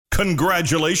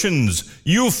Congratulations!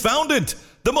 You found it!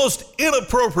 The most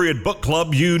inappropriate book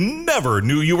club you never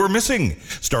knew you were missing.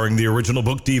 Starring the original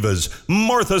book divas,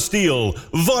 Martha Steele,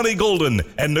 Vonnie Golden,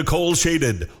 and Nicole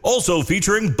Shaded. Also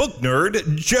featuring book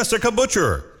nerd, Jessica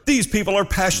Butcher. These people are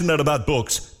passionate about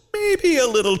books, maybe a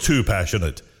little too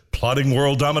passionate. Plotting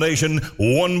world domination,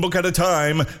 one book at a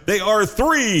time. They are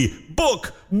 3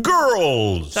 book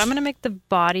girls. So I'm going to make the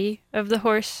body of the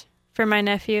horse for my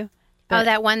nephew. Oh,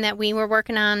 that one that we were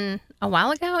working on a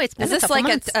while ago? It's been Is this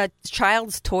like a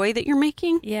child's toy that you're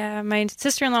making? Yeah, my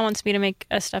sister-in-law wants me to make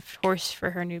a stuffed horse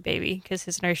for her new baby because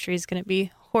his nursery is going to be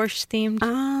horse-themed.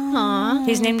 Aww.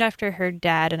 He's named after her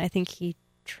dad, and I think he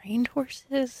trained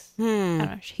horses. I don't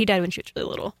know. He died when she was really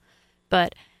little.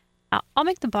 But I'll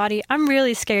make the body. I'm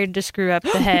really scared to screw up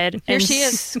the head and she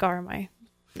is. scar my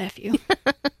nephew.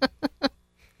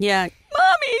 Yeah.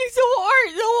 Mommy, it's a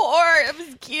horse.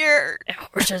 I'm scared. A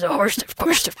horse is a horse, of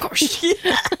course, of course.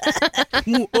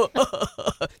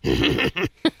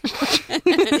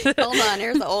 Hold on,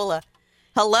 here's Ola.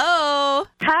 Hello.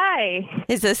 Hi.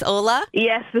 Is this Ola?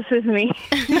 Yes, this is me.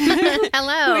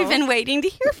 Hello. We've been waiting to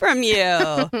hear from you.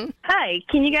 Hi.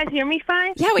 Can you guys hear me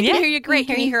fine? Yeah, we can hear you great.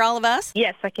 Can you hear all of us?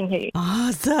 Yes, I can hear you.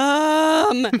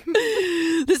 Awesome.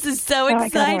 This is so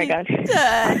exciting. Oh my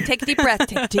God. Take a deep breath.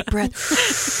 Take a deep breath.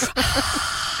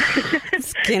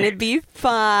 It's going to be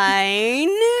fine.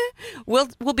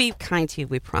 We'll be kind to you,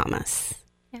 we promise.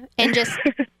 And just,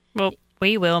 Well,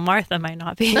 we will. Martha might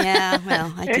not be. Yeah,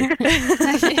 well, I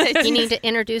do. you need to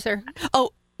introduce her.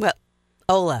 Oh, well,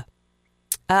 Ola,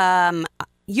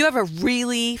 you have a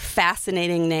really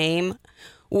fascinating name,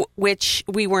 which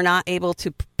we were not able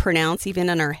to pronounce even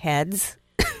in our heads.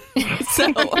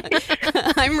 So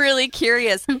I'm really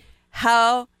curious.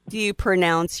 How do you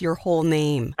pronounce your whole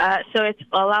name? So it's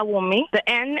Olawumi. The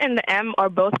N and the M are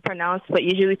both pronounced, but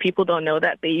usually people don't know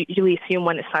that. They usually assume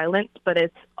one is silent, but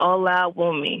it's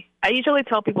Olawumi. I usually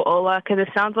tell people Ola because it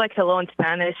sounds like hello in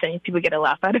Spanish, and people get a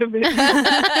laugh out of it.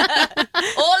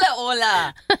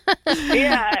 Hola.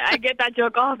 Yeah, I get that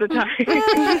joke all the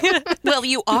time. Well,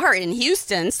 you are in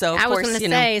Houston, so of I was course, going to you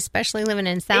know. say, especially living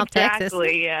in South Texas.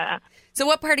 Exactly, yeah. So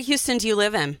what part of Houston do you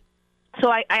live in? So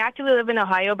I actually live in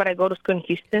Ohio, but I go to school in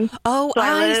Houston. Oh, So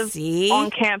I live see. on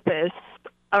campus,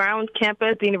 around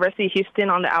campus, the University of Houston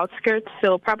on the outskirts.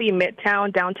 So probably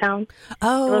midtown, downtown.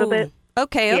 Oh, a little bit.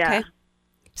 Okay. Yeah.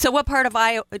 So what part of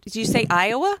Iowa? Did you say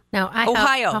Iowa? No,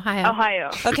 Ohio.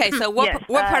 Ohio. Okay, so what Yes,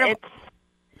 what part of? it's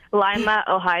Lima,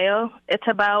 Ohio. It's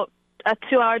about a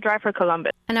 2-hour drive for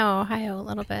Columbus. I know Ohio a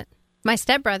little bit. My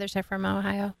stepbrothers are from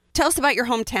Ohio. Tell us about your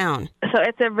hometown. So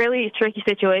it's a really tricky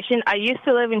situation. I used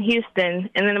to live in Houston,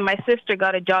 and then my sister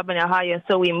got a job in Ohio,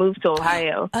 so we moved to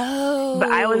Ohio. Oh, But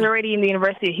I was already in the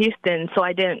University of Houston, so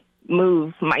I didn't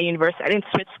move my university. I didn't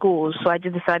switch schools, so I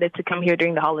just decided to come here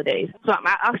during the holidays. So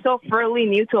I'm still fairly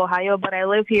new to Ohio, but I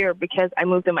live here because I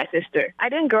moved with my sister. I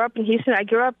didn't grow up in Houston. I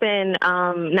grew up in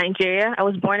Nigeria. I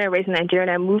was born and raised in Nigeria,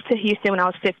 and I moved to Houston when I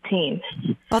was 15.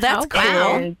 Oh, that's cool.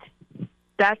 And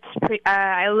that's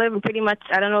I live in pretty much,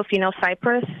 I don't know if you know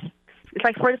Cypress. It's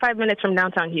like 45 minutes from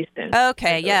downtown Houston.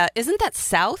 Okay, yeah. Isn't that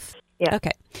south? Yeah.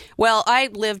 Okay. Well, I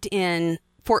lived in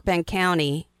Fort Bend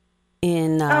County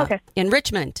in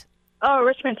Richmond. Oh,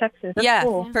 Richmond, Texas. That's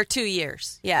cool. For 2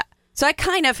 years. Yeah. So I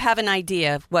kind of have an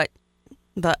idea of what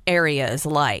the area is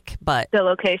like, but The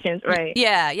locations, right.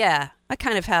 yeah. I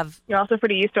kind of have. You're also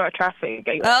pretty used to our traffic.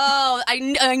 Oh,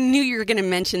 I knew you were going to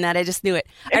mention that. I just knew it.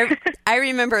 I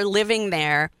remember living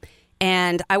there,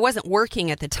 and I wasn't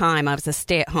working at the time. I was a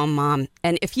stay-at-home mom.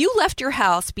 And if you left your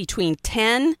house between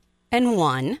 10 and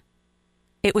 1,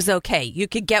 it was okay. You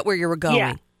could get where you were going.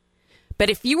 Yeah. But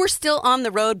if you were still on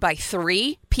the road by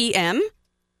 3 p.m.,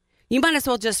 you might as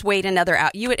well just wait another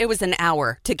hour. It was an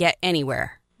hour to get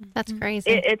anywhere. That's crazy.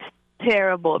 It's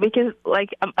terrible because, like,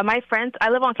 my friends,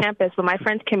 I live on campus, but my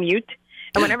friends commute.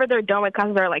 And whenever they're done with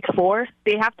classes, they're like 4,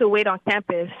 they have to wait on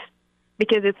campus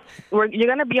because you're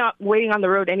going to be waiting on the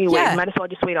road anyway. Yeah. You might as well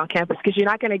just wait on campus because you're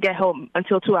not going to get home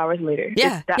until 2 hours later.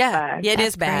 Yeah, It's that bad. Yeah, it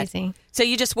is bad. Crazy. So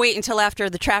you just wait until after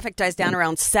the traffic dies down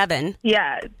around 7.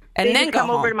 Yeah. And they then just go come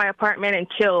over home. to my apartment and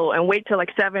chill and wait till like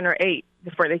 7 or 8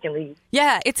 before they can leave.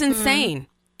 Yeah, it's insane.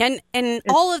 And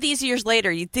all of these years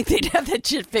later, you'd think they'd have that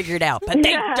shit figured out, but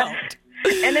they don't.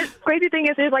 And the crazy thing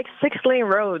is there's like 6-lane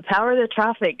roads. How are the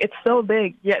traffic? It's so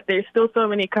big, yet there's still so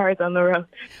many cars on the road.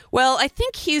 Well, I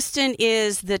think Houston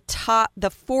is the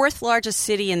 4th largest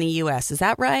city in the U.S. Is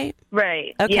that right?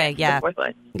 Right. Okay, yeah.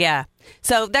 Yeah.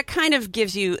 So that kind of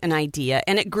gives you an idea.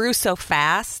 And it grew so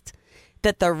fast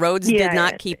that the roads did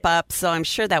not keep up. So I'm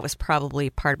sure that was probably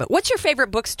part of it. What's your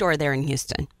favorite bookstore there in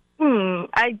Houston?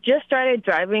 I just started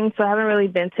driving, so I haven't really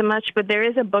been to much, but there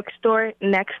is a bookstore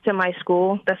next to my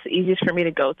school that's the easiest for me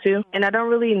to go to. And I don't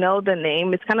really know the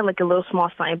name. It's kind of like a little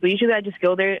small sign, but usually I just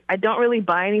go there. I don't really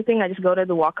buy anything. I just go there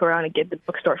to walk around and get the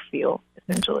bookstore feel,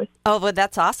 essentially. Oh, but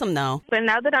that's awesome, though. But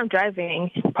now that I'm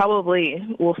driving, probably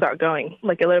we'll start going,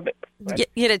 like a little bit.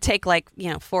 It'd take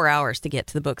 4 hours to get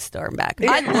to the bookstore and back.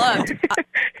 I loved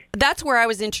that's where I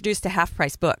was introduced to Half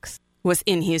Price Books, was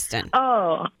in Houston.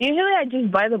 Oh, usually I just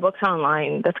buy the books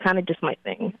online. That's kind of just my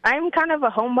thing. I'm kind of a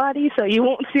homebody, so you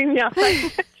won't see me outside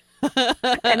much.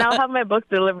 And I'll have my book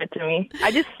delivered to me.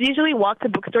 I just usually walk to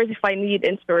bookstores if I need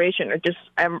inspiration or just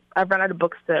I've run out of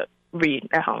books to read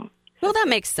at home. Well, that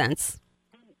makes sense.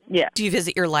 Yeah. Do you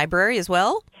visit your library as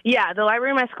well? Yeah, the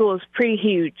library in my school is pretty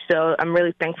huge, so I'm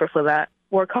really thankful for that.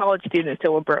 We're college students,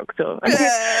 so we're broke. So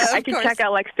I can check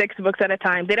out like 6 books at a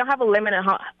time. They don't have a limit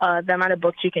on the amount of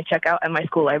books you can check out at my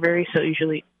school library, so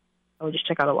usually I would just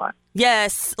check out a lot.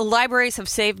 Yes, libraries have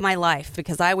saved my life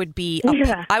because I would be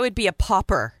a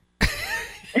pauper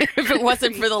if it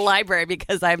wasn't for the library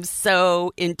because I'm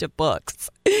so into books.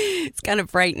 It's kind of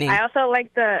frightening. I also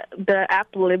like the app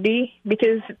Libby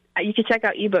because you can check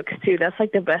out ebooks too. That's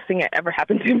like the best thing that ever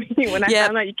happened to me when I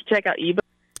found out you can check out ebooks.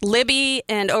 Libby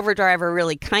and Overdrive are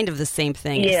really kind of the same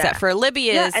thing, except for Libby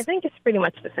is... Yeah, I think it's pretty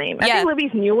much the same. I think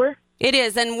Libby's newer. It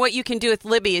is, and what you can do with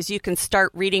Libby is you can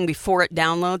start reading before it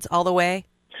downloads all the way.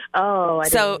 Oh,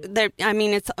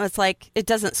 it's like it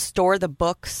doesn't store the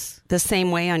books the same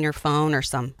way on your phone or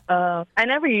some. I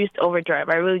never used Overdrive.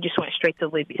 I really just went straight to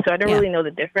Libby, so I don't really know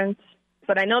the difference.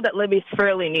 But I know that Libby's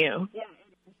fairly new.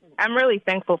 I'm really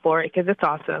thankful for it because it's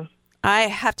awesome. I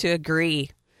have to agree.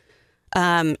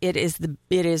 It is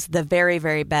the very,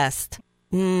 very best.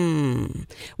 What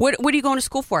are you going to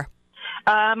school for?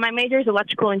 My major is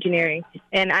electrical engineering,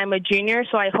 and I'm a junior,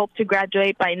 so I hope to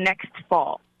graduate by next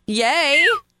fall. Yay!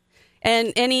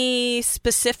 And any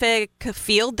specific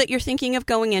field that you're thinking of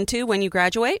going into when you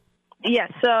graduate?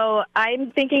 Yes, so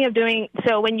I'm thinking of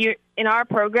when you're in our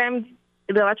program,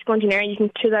 the electrical engineering, you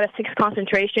can choose out of 6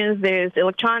 concentrations. There's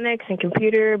electronics and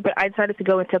computer, but I decided to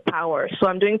go into power. So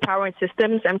I'm doing power and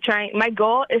systems. My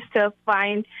goal is to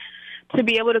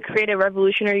be able to create a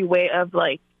revolutionary way of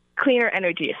like cleaner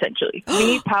energy, essentially. We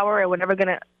need power and we're never going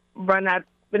to run out.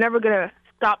 We're never going to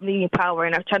stop needing power.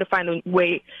 And I've tried to find a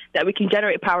way that we can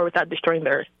generate power without destroying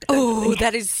the earth. Oh,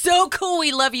 that is so cool.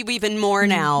 We love you even more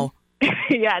now.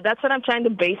 Yeah, that's what I'm trying to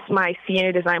base my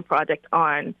senior design project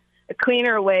on, a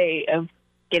cleaner way of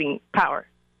getting power.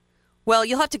 Well,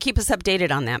 you'll have to keep us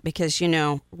updated on that because,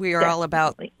 we are all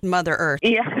about Mother Earth.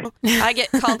 Yeah. I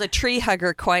get called a tree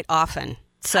hugger quite often.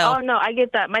 So. Oh, no, I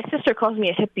get that. My sister calls me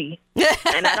a hippie,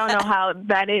 and I don't know how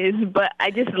that is, but I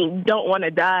just don't want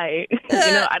to die.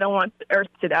 I don't want the Earth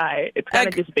to die. It's kind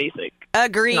of just basic.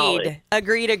 Agreed. Knowledge.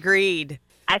 Agreed.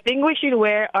 I think we should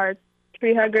wear our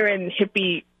tree hugger and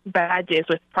hippie badges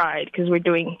with pride because we're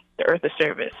doing the Earth a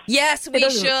service. Yes, we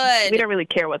should. We don't really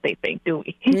care what they think, do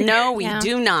we? No, we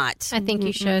do not. I think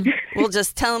you should. We'll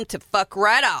just tell them to fuck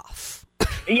right off.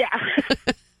 Yeah.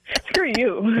 Screw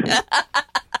you.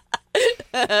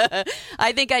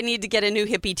 I think I need to get a new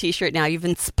hippie T-shirt now. You've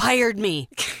inspired me.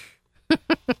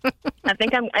 I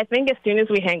think as soon as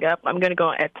we hang up, I'm going to go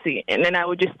on Etsy, and then I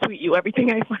would just tweet you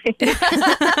everything I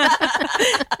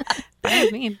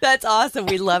find. That's awesome.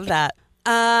 We love that.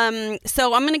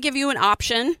 So I'm going to give you an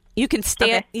option. You can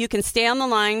stay. Okay. You can stay on the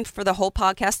line for the whole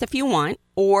podcast if you want,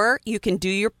 or you can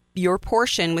do your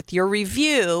portion with your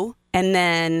review and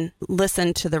then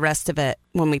listen to the rest of it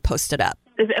when we post it up.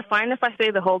 Is it fine if I stay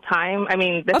the whole time? I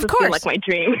mean, this has been like my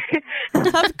dream.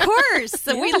 Of course.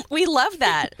 So we love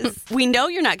that. We know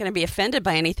you're not going to be offended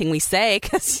by anything we say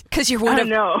because you're one of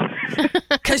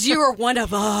because you are one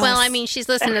of us. Well, I mean, she's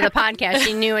listened to the podcast.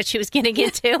 She knew what she was getting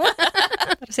into.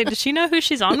 Does she know who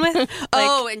she's on with?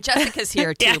 And Jessica's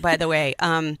here too, by the way.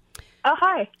 Oh,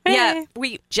 hi. Yeah,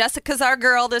 Jessica's our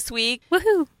girl this week.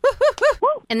 Woohoo.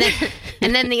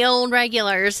 And then the old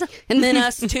regulars. And then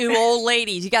us 2 old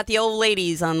ladies. You got the old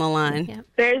ladies on the line. Yep.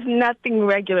 There's nothing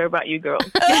regular about you girls.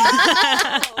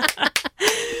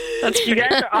 You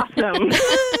guys are awesome.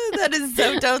 That is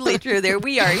so totally true there.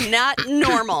 We are not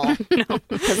normal.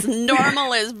 Because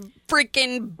normal is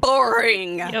freaking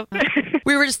boring. Yep.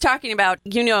 We were just talking about,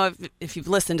 if you've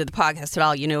listened to the podcast at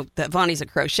all, you know that Vonnie's a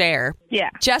crocheter. Yeah.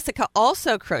 Jessica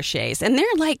also crochets. And they're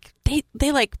like,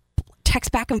 they like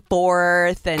text back and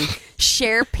forth and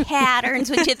share patterns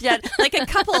with you. Like a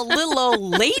couple of little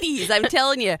old ladies, I'm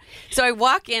telling you. So I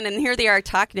walk in and here they are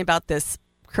talking about this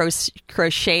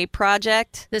crochet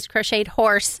project. This crocheted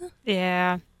horse.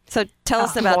 Yeah. So tell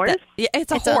us about that. Yeah,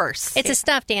 it's a horse. It's a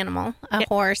stuffed animal, a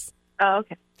horse. Oh,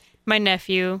 okay. My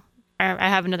nephew I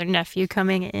have another nephew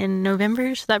coming in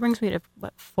November, so that brings me to,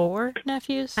 4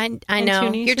 nephews? I and know. 2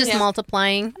 nieces? You're just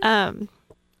multiplying.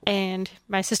 And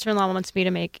my sister-in-law wants me to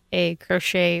make a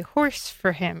crochet horse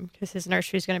for him because his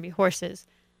nursery is going to be horses.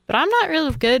 But I'm not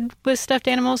really good with stuffed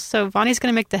animals, so Vonnie's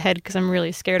going to make the head because I'm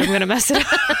really scared I'm going to mess it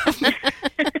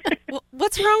up.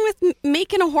 What's wrong with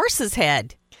making a horse's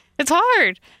head? It's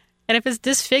hard. And if it's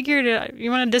disfigured, you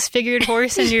want a disfigured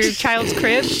horse in your child's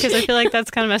crib? Because I feel like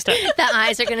that's kind of messed up. The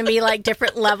eyes are going to be like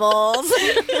different levels.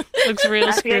 Looks real I feel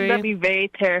like scary. that'd be very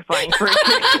terrifying for a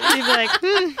kid. You'd be like,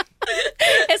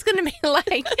 It's going to be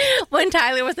like when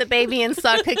Tyler was a baby and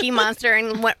saw Cookie Monster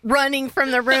and went running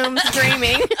from the room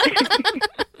screaming.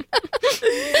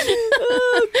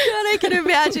 Oh God, I can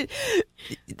imagine.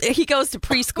 He goes to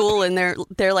preschool and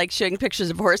they're like showing pictures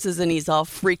of horses and he's all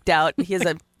freaked out. He's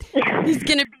gonna, what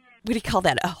do you call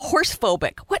that? A horse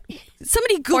phobic. What?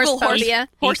 Somebody Google Horsephobia.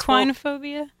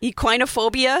 equinophobia?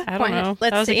 Equinophobia. I don't know.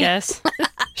 Let's That was see. a guess.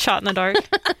 Shot in the dark.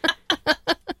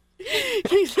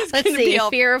 Let's see.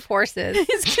 Fear of horses.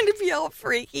 He's gonna be all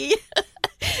freaky.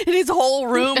 And his whole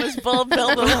room is filled with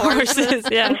horses. Horses,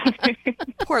 yeah.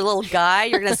 Poor little guy.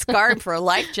 You're going to scar him for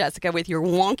life, Jessica, with your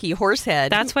wonky horse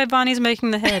head. That's why Bonnie's making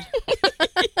the head.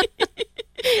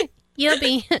 You'll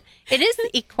be. It is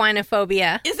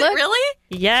equinophobia. Is it really?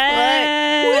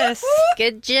 Yes.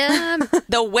 Good job.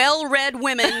 The well-read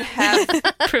women have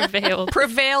Prevailed.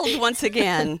 prevailed once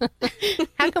again.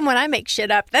 How come when I make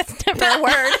shit up, that's never a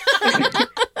word?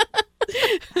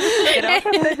 It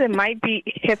also says it might be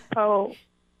hippophobia.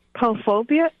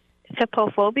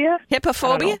 Hippophobia.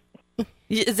 Hippophobia?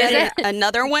 Is that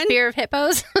another one? Fear of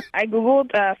hippos? I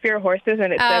googled fear of horses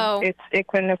and it Oh. said it's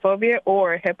equinophobia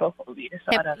or hippophobia.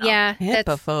 So I don't know. Yeah. that's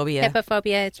Hippophobia.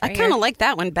 Hippophobia. It's I right kind of here. like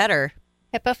that one better.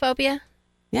 Hippophobia?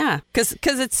 Yeah, because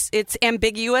it's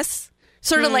ambiguous.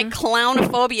 Sort of like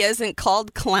clownophobia isn't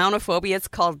called clownophobia. It's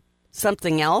called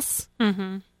something else.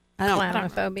 Mm-hmm. I don't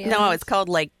Clownophobia. No, it's called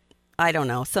like, I don't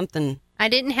know, something. I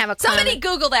didn't have a clown. Somebody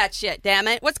Google that shit, damn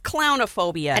it. What's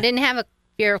clownophobia? I didn't have a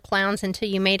fear of clowns until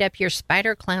you made up your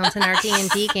spider clowns in our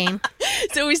D&D game.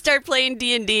 So we start playing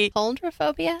D&D.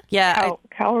 Coldrophobia? Yeah.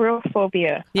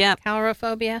 Calrophobia. Yeah.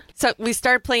 Calrophobia? So we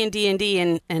start playing D&D,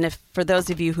 and if for those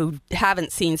of you who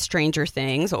haven't seen Stranger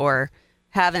Things or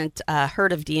haven't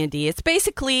heard of D&D, it's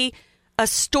basically a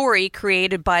story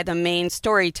created by the main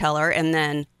storyteller, and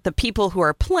then the people who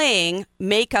are playing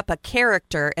make up a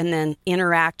character and then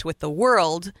interact with the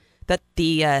world that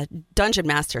the Dungeon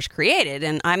Master's created.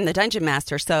 And I'm the Dungeon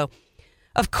Master, so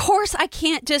of course I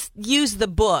can't just use the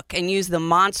book and use the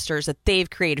monsters that they've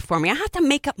created for me. I have to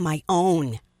make up my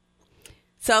own.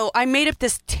 So I made up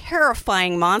this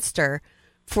terrifying monster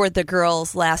for the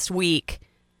girls last week,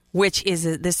 which is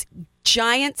this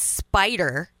giant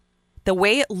spider. The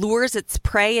way it lures its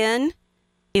prey in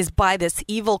is by this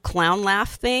evil clown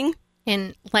laugh thing.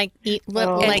 And like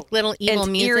little evil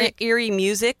and music? Eerie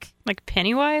music. Like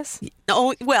Pennywise?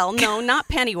 Oh, well, no, not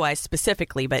Pennywise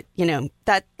specifically, but, you know,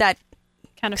 that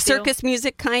Kind of feel. circus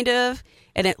music kind of,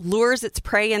 and it lures its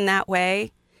prey in that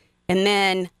way. And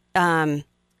then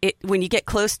when you get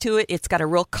close to it, it's got a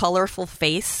real colorful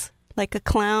face like a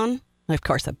clown. And of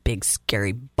course, a big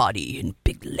scary body and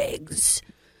big legs.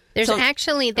 There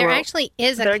actually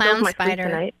is a There goes clown my sleep spider.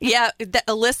 tonight. Yeah,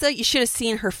 Alyssa, you should have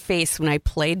seen her face when I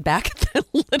played back the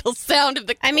little sound of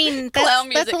the I mean, clown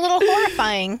that's music. a little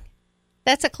horrifying.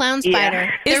 That's a clown Yeah.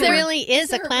 spider. Is there- really is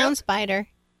a there a clown real- spider.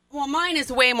 Well, mine is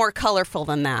way more colorful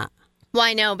than that. Well,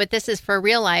 I know, but this is for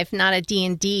real life, not a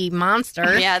D&D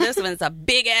monster. Yeah, this one's a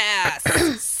big ass,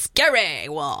 scary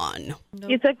one.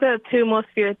 You took the two most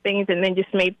feared things and then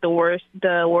just made the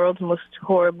world's most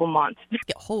horrible monster.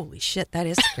 Holy shit, that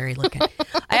is scary looking.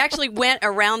 I actually went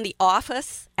around the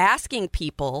office asking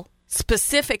people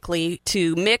specifically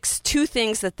to mix two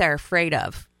things that they're afraid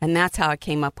of, and that's how I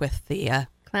came up with the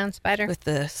Clown spider.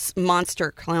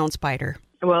 monster clown spider.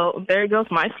 Well, there goes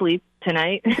my sleep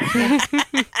tonight.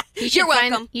 You're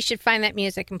welcome. You should find that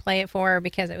music and play it for her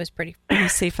because it was pretty Let me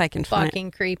see if I can find it.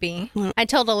 fucking creepy. I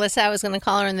told Alyssa I was going to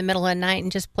call her in the middle of the night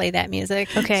and just play that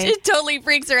music. Okay. It totally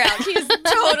freaks her out. She's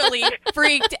totally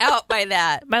freaked out by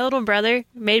that. My little brother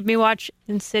made me watch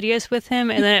Insidious with him,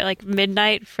 and then at like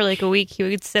midnight for like a week, he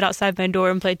would sit outside my door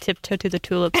and play Tiptoe to the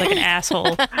Tulips like an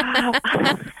asshole.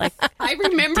 I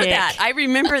remember Dick. that. I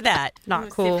remember that. Not Let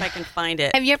me cool. See if I can find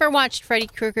it. Have you ever watched Freddy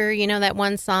Krueger? You know that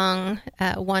one song,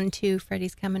 1, 2,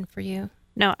 Freddy's Coming for You?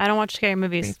 No, I don't watch scary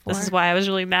movies. This is why I was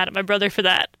really mad at my brother for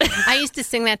that. I used to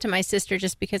sing that to my sister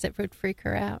just because it would freak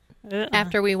her out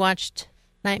after we watched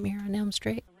Nightmare on Elm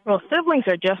Street. Well, siblings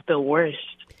are just the worst.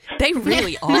 They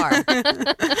really are.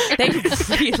 They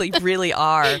really, really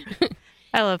are.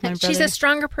 I love my brother. She's a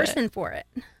stronger person for it.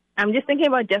 I'm just thinking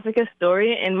about Jessica's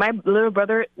story, and my little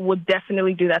brother would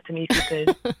definitely do that to me if he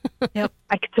could. Yep.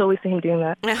 I could totally see him doing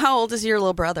that. Now, how old is your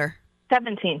little brother?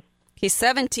 17. He's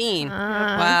 17.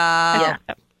 Wow.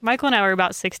 Yeah. Michael and I were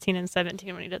about 16 and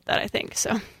 17 when he did that, I think.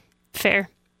 So, fair.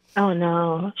 Oh,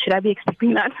 no. Should I be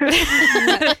expecting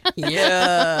that?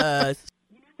 Yes.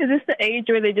 Is this the age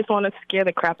where they just want to scare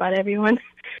the crap out of everyone?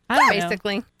 I don't know.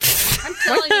 Basically. I'm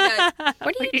telling you guys.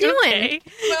 What are you You doing? okay?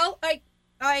 Well,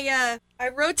 I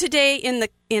rode today in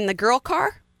the girl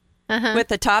car Uh-huh. with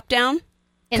the top down.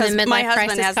 In the 'Cause midlife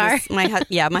crisis car.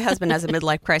 My husband has a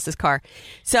midlife crisis car.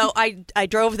 So I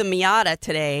drove the Miata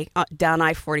today down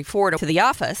I-44 to the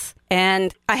office,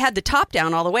 and I had the top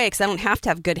down all the way because I don't have to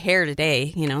have good hair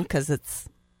today, because it's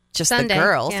just Sunday, the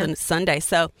girls yeah. and it's Sunday.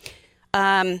 So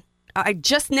I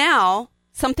just now,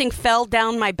 something fell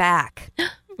down my back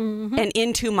and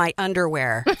into my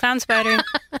underwear. Clown spider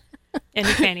in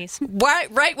your panties.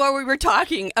 Right while we were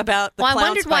talking about the Well, I clown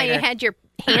wondered why spider. you had your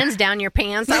hands down your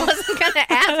pants. I wasn't going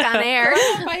to ask on air.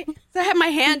 I had my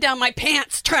hand down my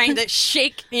pants trying to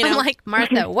shake, I'm like,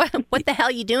 Martha, what the hell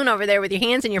are you doing over there with your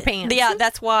hands in your pants? Yeah,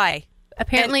 that's why.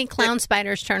 Apparently, clown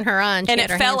spiders turn her on. She And had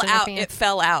it her fell hands in her out. pants. It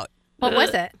fell out. What was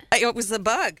it? It was a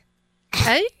bug.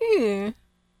 Oh.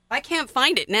 I can't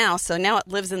find it now, so now it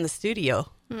lives in the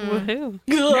studio. Woohoo.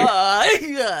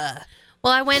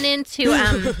 Well, I went in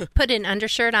to put an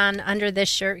undershirt on under this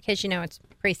shirt because, it's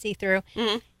pretty see-through.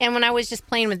 Mm-hmm. And when I was just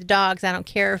playing with the dogs, I don't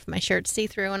care if my shirt's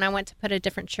see-through, and I went to put a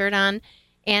different shirt on.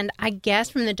 And I guess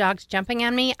from the dogs jumping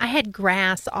on me, I had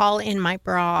grass all in my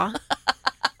bra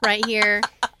right here.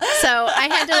 So I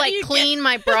had to, clean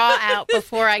my bra out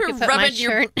before I could put my rubbing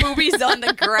shirt. your boobies on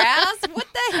the grass? What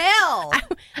the hell?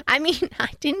 I mean, I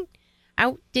didn't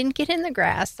get in the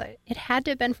grass. It had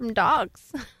to have been from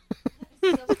dogs.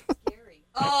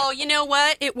 Oh, you know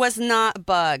what? It was not a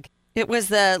bug. It was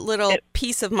the little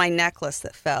piece of my necklace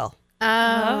that fell.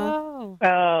 Oh.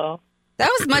 Oh. That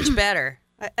was much better.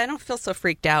 I don't feel so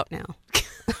freaked out now.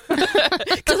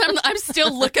 Because I'm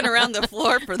still looking around the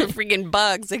floor for the freaking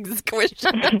bugs and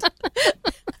squishing.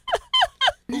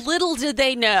 Little did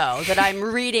they know that I'm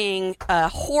reading a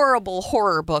horrible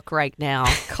horror book right now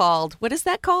called, what is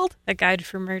that called? A Guide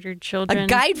for Murdered Children. A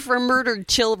Guide for Murdered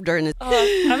Children.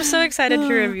 I'm so excited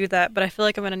to review that, but I feel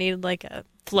like I'm going to need a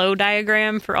flow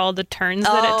diagram for all the turns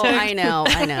that it took. I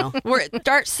know. It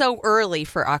starts so early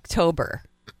for October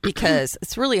because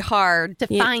it's really hard To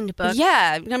find books.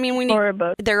 Yeah, I mean, Horror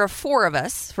book. there are 4 of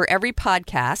us for every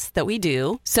podcast that we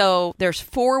do. So there's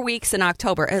 4 weeks in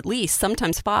October, at least,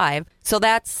 sometimes 5. So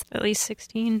that's At least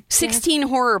 16. 16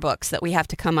 horror books that we have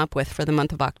to come up with for the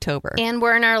month of October. And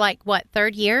we're in our,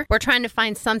 3rd year. We're trying to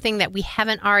find something that we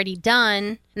haven't already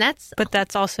done. And But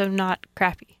that's also not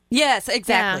crappy. Yes,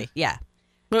 exactly. Yeah.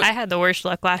 I had the worst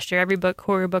luck last year. Every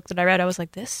horror book that I read, I was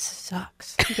like, this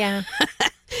sucks. yeah.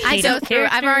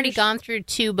 I've already gone through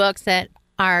 2 books that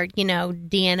are,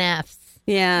 DNFs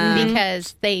Yeah.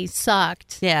 because they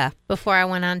sucked Yeah. before I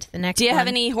went on to the next Do you one. have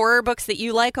any horror books that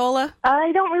you like, Ola?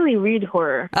 I don't really read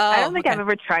horror. Oh, I don't think okay. I've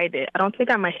ever tried it. I don't think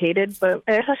I might hate it, but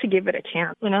I guess I should give it a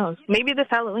chance. Who knows? Maybe this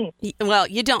Halloween. Well,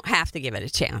 you don't have to give it a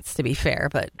chance, to be fair,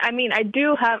 but I mean, I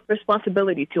do have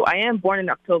responsibility too. I am born in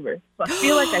October, so I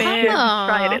feel like I should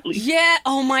try it at least. yeah.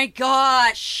 Oh my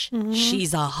gosh,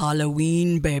 she's a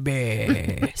Halloween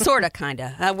baby. Sorta,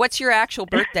 kinda. What's your actual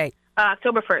birthday?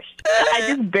 October 1st. I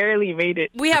just barely made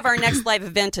it. We have our next live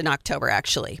event in October,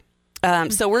 actually.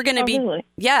 So we're going to be, really?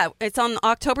 yeah, it's on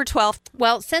October 12th.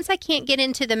 Well, since I can't get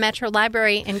into the Metro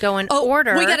Library and go in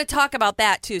order. We got to talk about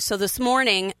that too. So this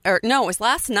morning, it was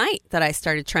last night that I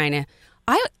started trying to.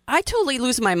 I totally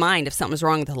lose my mind if something's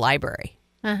wrong with the library,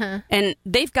 and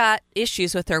they've got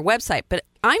issues with their website. But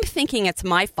I'm thinking it's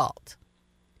my fault.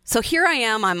 So here I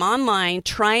am. I'm online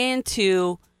trying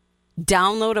to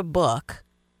download a book,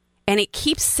 and it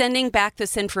keeps sending back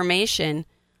this information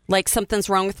like something's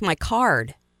wrong with my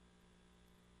card.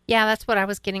 Yeah, that's what I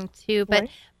was getting to. What?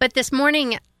 But this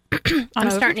morning,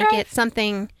 I'm starting to get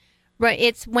something. Right,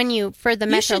 it's when for the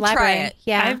You Metro should try Library. it.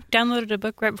 Yeah, I downloaded a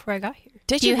book right before I got here.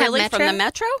 Did Do you you have really Metro? from the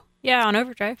Metro? Yeah, on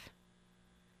Overdrive.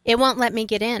 it won't let me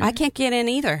get in. I can't get in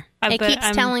either. It But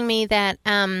keeps telling me that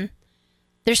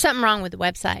there's something wrong with the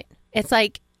website. It's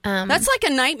like That's like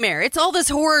a nightmare. It's all this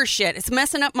horror shit. It's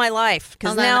messing up my life because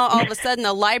Hold on. now all of a sudden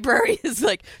the library is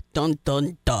like dun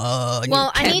dun dun. Well,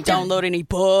 you I can't need to- download any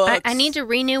books. I need to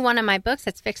renew one of my books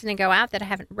that's fixing to go out that I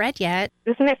haven't read yet.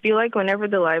 Doesn't it feel like whenever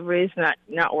the library is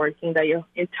not working, that your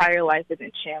entire life is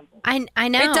in shambles? I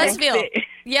know. It does feel.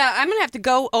 Yeah, I'm going to have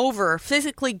to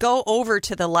physically go over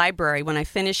to the library when I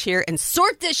finish here and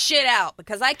sort this shit out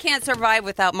because I can't survive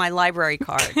without my library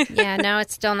card. Yeah, no,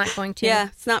 it's still not going to. Yeah,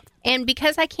 it's not. And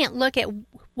because I can't look at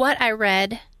what I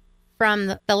read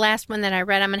from the last one that I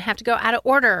read, I'm going to have to go out of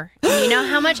order. And you know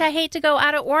how much I hate to go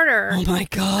out of order Oh, my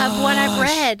God. of what I've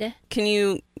read. Can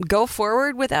you go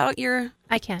forward without your...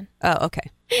 I can. Oh, okay.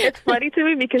 It's funny to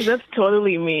me because that's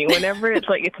totally me. Whenever it's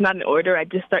like it's not in order, I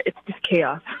just start. It's just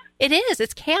chaos. It is.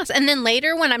 It's chaos. And then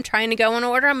later when I'm trying to go in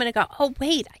order, I'm going to go, oh,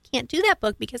 wait, I can't do that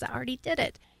book because I already did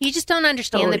it. You just don't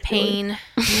understand the pain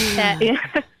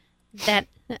that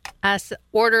us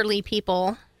orderly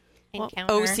people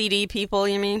encounter. OCD people,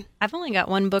 you mean? I've only got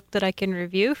one book that I can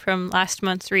review from last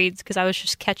month's reads because I was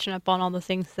just catching up on all the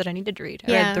things that I needed to read.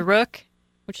 I read The Rook,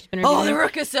 which has been reviewed. Oh, The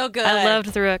Rook is so good. I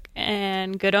loved The Rook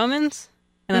and Good Omens.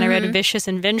 And then I read Vicious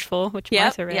and Vengeful, which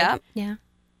Martha read. Yeah.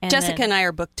 And Jessica and I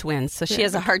are book twins, so she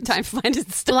has a hard time finding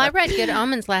stuff. Well, I read Good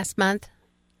Omens last month.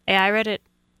 Yeah, I read it.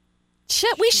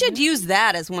 We should use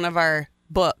that as one of our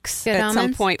books Good at some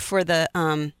Omens? point for the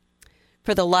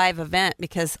live event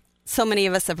because so many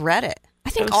of us have read it. I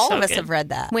think was all so of us good. have read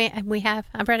that. We have.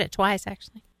 I've read it twice,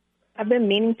 actually. I've been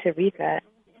meaning to read that.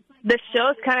 The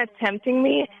show's kind of tempting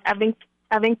me. I've been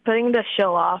putting the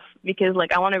show off because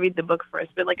like I want to read the book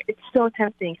first, but like it's so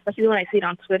tempting, especially when I see it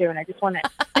on Twitter and I just want to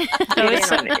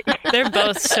get in on it. They're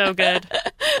both so good.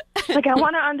 Like I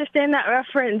want to understand that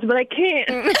reference, but I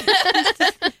can't.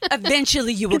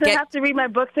 Eventually, you will Because I get. have to read my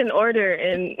books in order,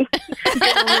 and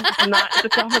it's not at the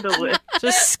top of the list.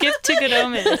 Just skip to Good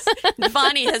Omens.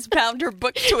 Bonnie has found her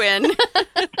book twin.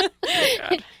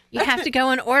 You have to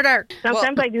go in order.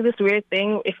 Sometimes I do this weird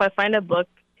thing. If I find a book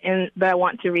that I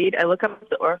want to read, I look up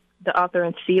the author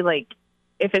and see like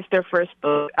if it's their first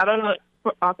book. I don't know.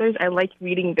 For authors, I like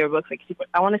reading their books. Like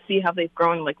I want to see how they've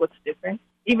grown. Like what's different,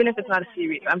 even if it's not a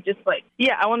series. I'm just like,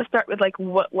 yeah, I want to start with like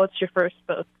what's your first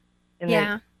book, and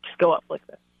then just go up like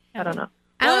that. I don't know.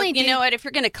 Well, you know what? If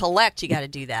you're going to collect, you got to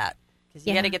do that because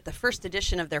you Yeah. got to get the first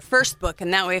edition of their first book,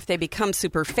 and that way, if they become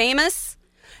super famous,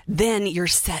 then you're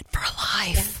set for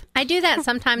life. I do that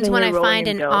sometimes Then when you're I find rolling an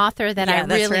in dough. author that Yeah, I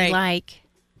that's really right. like.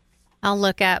 I'll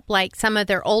look up like some of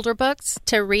their older books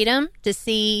to read them to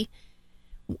see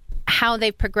how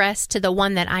they progressed to the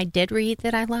one that I did read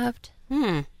that I loved.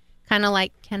 Kind of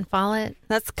like Ken Follett.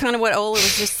 That's kind of what Ola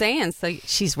was just saying. So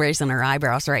she's raising her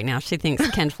eyebrows right now. She thinks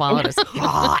Ken Follett is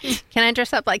hot. Can I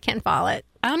dress up like Ken Follett?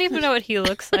 I don't even know what he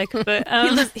looks like, but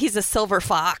He's a silver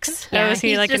fox. Yeah, is he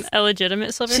he's like just- an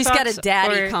illegitimate silver She's fox? got a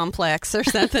daddy or- complex or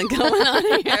something going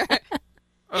on here.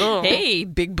 Oh. Hey,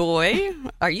 big boy,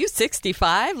 are you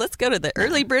 65? Let's go to the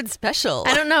early bird special.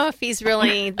 I don't know if he's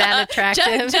really that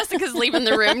attractive. Jessica's leaving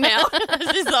the room now.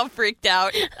 She's all freaked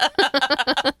out.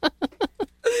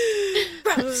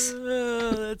 Gross.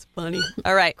 That's funny.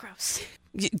 All right. Gross.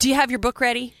 Do you have your book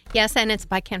ready? Yes, and it's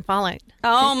by Ken Follett.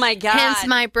 Oh, my God. Hence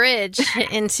my bridge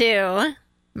into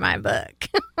my book.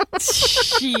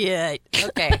 Shit.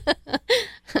 Okay.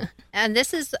 And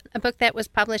this is a book that was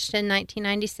published in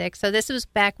 1996. So this was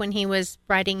back when he was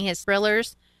writing his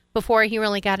thrillers before he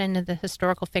really got into the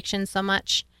historical fiction so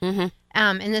much. Mm-hmm.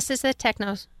 And this is a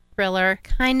techno thriller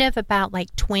kind of about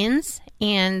like twins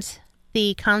and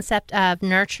the concept of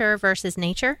nurture versus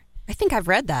nature. I think I've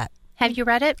read that. Have you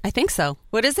read it? I think so.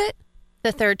 What is it?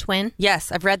 The Third Twin?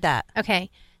 Yes, I've read that.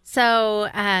 Okay. So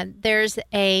there's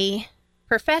a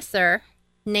professor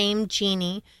named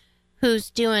Jeannie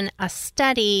who's doing a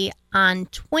study on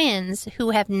twins who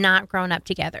have not grown up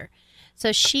together.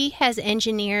 So she has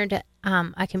engineered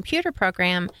a computer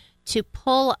program to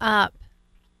pull up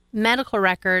medical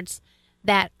records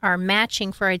that are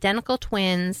matching for identical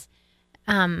twins.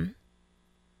 And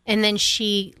then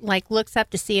she like looks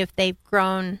up to see if they've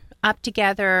grown up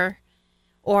together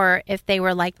or if they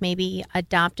were like maybe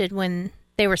adopted when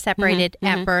they were separated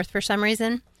at birth for some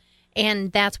reason.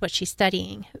 And that's what she's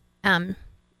studying. And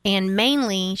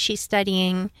mainly she's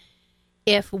studying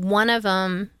if one of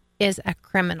them is a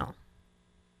criminal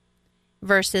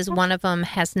versus one of them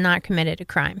has not committed a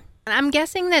crime. I'm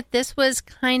guessing that this was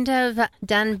kind of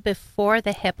done before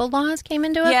the HIPAA laws came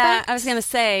into effect. Yeah, I was going to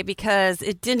say, because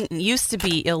it didn't used to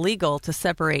be illegal to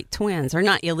separate twins, or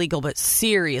not illegal, but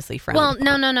seriously frowned Well,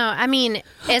 upon. no. I mean,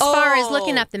 as far as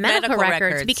looking up the medical medical records,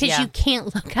 records, because yeah. you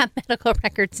can't look up medical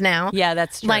records now. Yeah,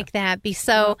 that's true. Like that.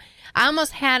 So I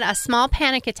almost had a small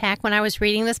panic attack when I was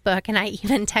reading this book, and I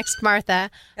even texted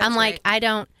Martha. I'm like,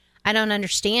 right. I don't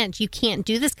understand. You can't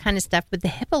do this kind of stuff with the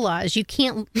HIPAA laws. You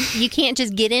can't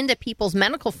just get into people's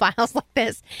medical files like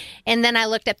this. And then I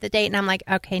looked up the date and I'm like,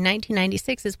 okay,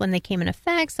 1996 is when they came in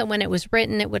effect. So when it was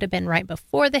written, it would have been right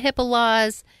before the HIPAA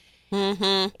laws.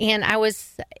 Mm-hmm. And I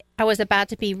was I was about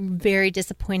to be very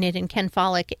disappointed in Ken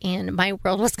Follett, and my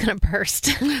world was going to burst.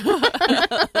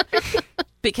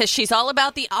 Because she's all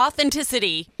about the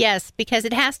authenticity. Yes, because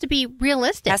it has to be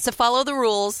realistic. Has to follow the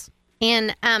rules.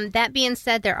 And that being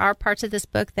said, there are parts of this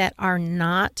book that are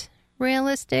not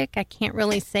realistic. I can't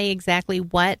really say exactly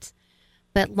what,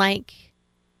 but like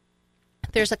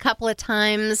there's a couple of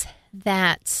times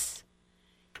that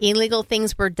illegal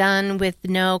things were done with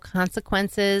no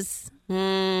consequences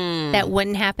that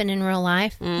wouldn't happen in real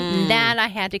life. That I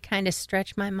had to kind of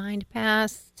stretch my mind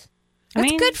past.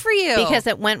 That's good for you. Because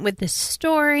it went with the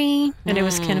story. And it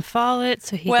was Ken Follett,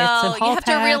 so he gets a hall you have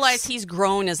pass. to realize he's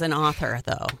grown as an author,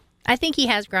 though. I think he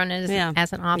has grown as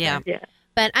an author. Yeah. Yeah.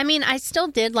 But, I mean, I still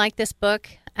did like this book.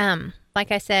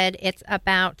 Like I said, it's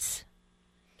about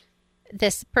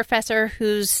this professor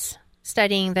who's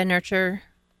studying the nurture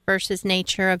versus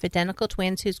nature of identical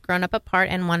twins who's grown up apart,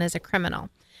 and one is a criminal.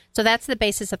 So that's the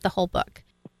basis of the whole book.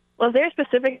 Was there a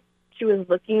specific she was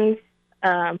looking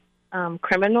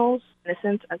criminals? In a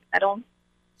sense, I don't.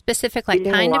 Specific, like,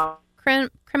 kind of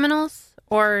criminals?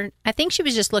 Or I think she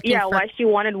was just looking for... why she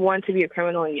wanted one to be a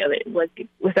criminal and the other. Like,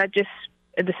 was that just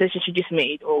a decision she just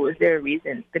made, or was there a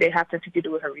reason? Did it have something to do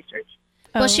with her research?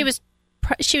 Well, she was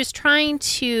trying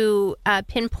to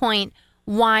pinpoint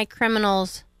why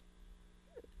criminals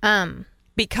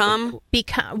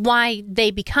why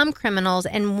they become criminals,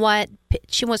 and what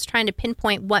she was trying to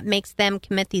pinpoint what makes them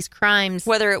commit these crimes,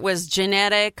 Whether it was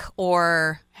genetic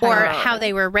or how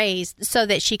they were raised, so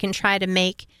that she can try to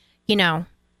make,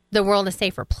 the world a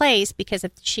safer place. Because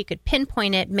if she could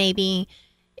pinpoint it, maybe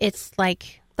it's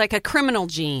like a criminal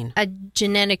gene. a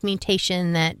genetic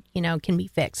mutation that, can be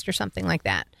fixed or something like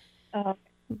that.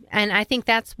 And I think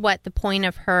that's what the point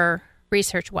of her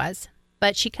research was.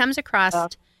 But she comes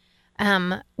across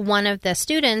one of the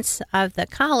students of the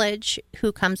college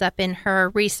who comes up in her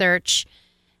research,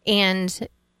 and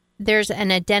there's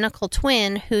an identical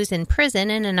twin who's in prison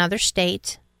in another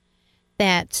state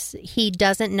that he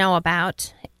doesn't know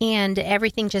about, and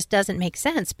everything just doesn't make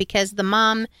sense because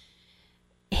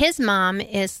his mom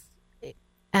is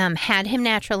had him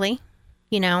naturally,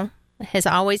 has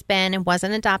always been and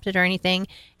wasn't adopted or anything,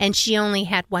 and she only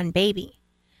had one baby.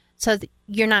 So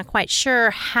you're not quite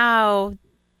sure how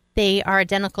they are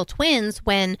identical twins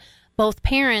when both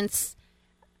parents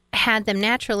had them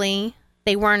naturally.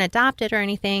 They weren't adopted or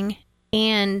anything,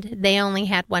 and they only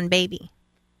had one baby.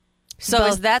 So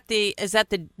is that the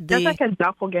That's like a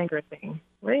doppelganger thing,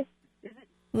 right?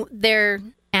 They're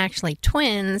actually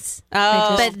twins.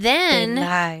 Oh, But then they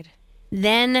lied.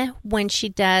 Then when she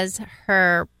does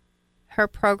her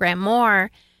program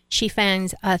more, she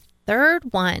finds a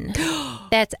third one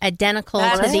that's identical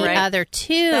to the other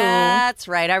two. That's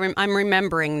right. I'm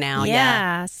remembering now.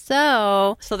 Yeah.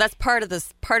 So that's part of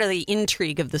the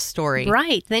intrigue of the story.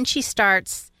 Right. Then she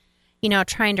starts,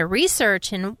 trying to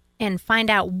research and find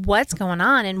out what's going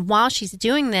on. And while she's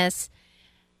doing this,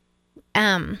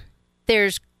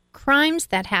 there's crimes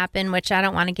that happen, which I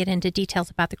don't want to get into details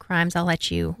about the crimes. I'll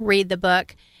let you read the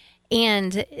book.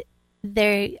 And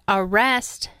they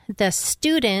arrest the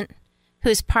student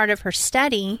who's part of her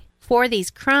study for these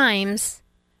crimes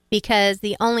because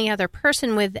the only other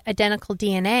person with identical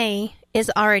DNA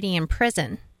is already in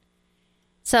prison.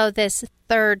 So this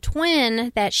third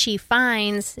twin that she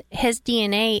finds, his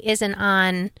DNA isn't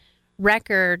on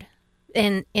record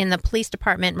in the police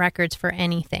department records for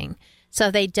anything.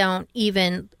 So they don't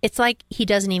even, it's like he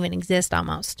doesn't even exist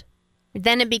almost.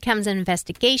 Then it becomes an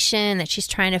investigation that she's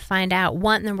trying to find out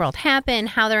what in the world happened,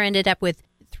 how they ended up with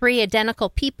 3 identical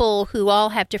people who all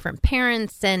have different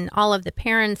parents, and all of the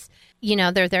parents,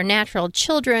 they're their natural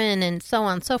children, and so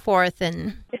on and so forth.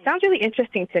 And it sounds really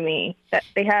interesting to me that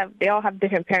they all have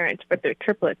different parents, but they're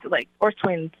triplets, or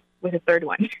twins with a third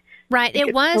one. Right.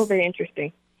 It's so very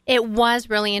interesting. It was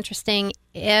really interesting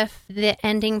if the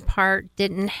ending part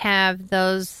didn't have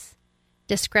those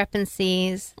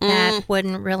discrepancies that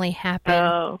wouldn't really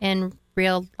happen in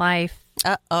real life.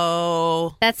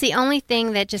 Uh-oh. That's the only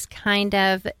thing that just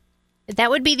that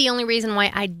would be the only reason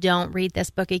why I don't read this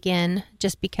book again,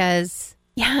 just because.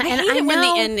 Yeah, I hate it when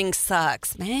the ending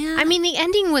sucks, man. I mean, the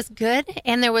ending was good,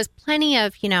 and there was plenty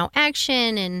of,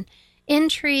 action and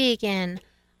intrigue, and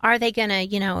are they going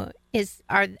to,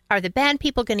 are the bad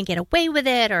people going to get away with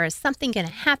it, or is something going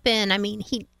to happen? I mean,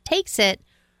 he takes it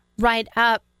right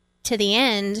up to the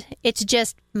end. It's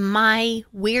just my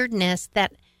weirdness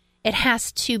that it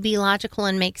has to be logical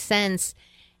and make sense.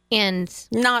 And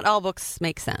not all books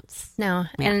make sense. No.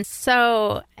 Yeah. And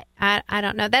so I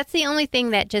don't know. That's the only thing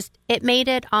that it made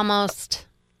it almost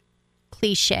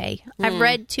cliche. I've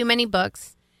read too many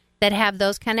books that have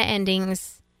those kind of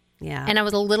endings. Yeah. And I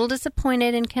was a little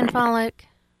disappointed in Ken Follett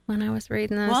when I was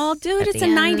reading this. Well, dude, at it's the a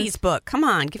end. 90s book. Come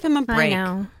on, give him a break. I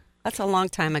know. That's a long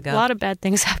time ago. A lot of bad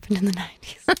things happened in the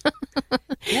 90s.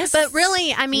 Yes, But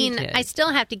really, I mean, did. I still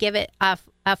have to give it a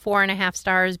 4.5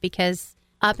 stars because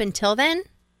up until then,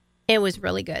 it was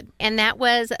really good. And that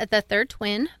was The Third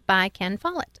Twin by Ken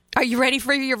Follett. Are you ready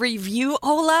for your review,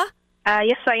 Ola?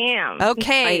 Yes, I am.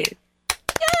 Okay. Yay!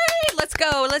 Let's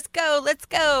go. Let's go. Let's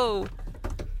go.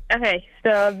 Okay,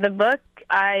 so the book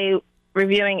I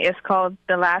reviewing is called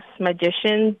The Last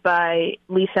Magician by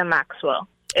Lisa Maxwell.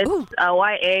 It's Ooh. a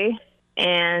YA,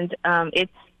 and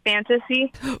it's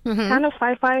fantasy, kind of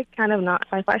sci-fi, kind of not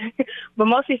sci-fi, but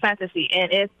mostly fantasy.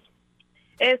 And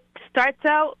it starts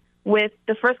out with,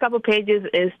 the first couple pages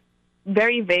is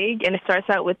very vague, and it starts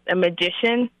out with a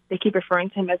magician. They keep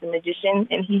referring to him as a magician,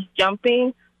 and he's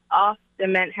jumping off the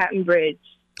Manhattan Bridge.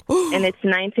 And it's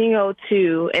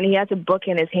 1902, and he has a book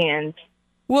in his hand.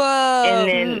 Whoa. And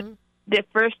then the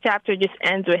first chapter just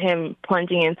ends with him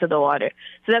plunging into the water.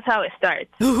 So that's how it starts.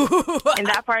 And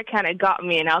that part kind of got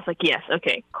me, and I was like, yes,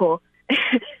 okay, cool.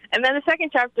 And then the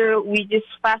second chapter, we just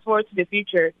fast forward to the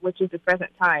future, which is the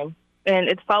present time. And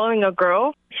it's following a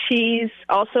girl. She's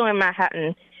also in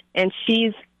Manhattan, and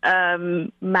she's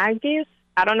Magus.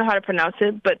 I don't know how to pronounce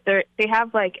it, but they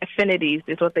have, like, affinities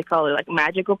is what they call it, like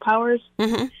magical powers.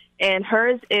 Mm-hmm. And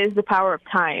hers is the power of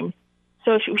time.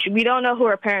 So we don't know who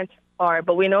her parents are,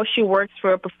 but we know she works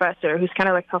for a professor who's kind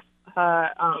of like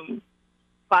her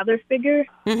father figure,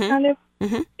 kind of.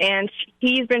 Mm-hmm. And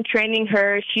he's been training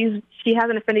her. She has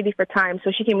an affinity for time,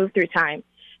 so she can move through time.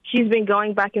 She's been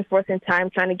going back and forth in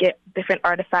time, trying to get different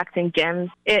artifacts and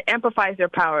gems. It amplifies their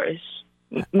powers,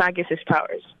 Magus's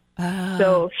powers.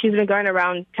 So she's been going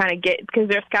around trying to get, because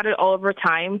they're scattered all over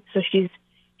time. So she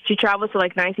travels to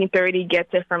like 1930, gets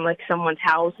it from like someone's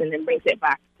house, and then brings it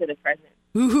back to the present.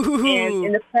 Ooh. And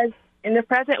in the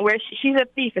present, where she's a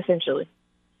thief essentially.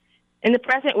 In the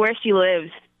present where she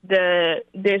lives,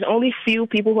 there's only few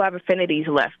people who have affinities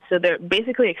left, so they're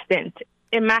basically extinct.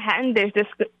 In Manhattan, there's this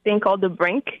thing called the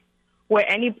Brink, where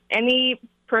any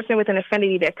person with an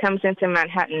affinity that comes into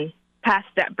Manhattan past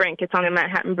that brink, it's on the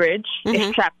Manhattan Bridge,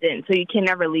 is trapped in, so you can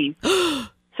never leave.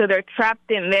 So they're trapped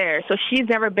in there. So she's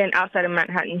never been outside of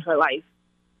Manhattan in her life.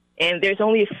 And there's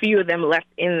only a few of them left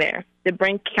in there. The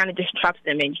brink kind of just traps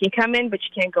them in. You can come in, but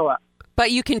you can't go up.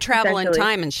 But you can travel in Essentially.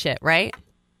 time and shit, right?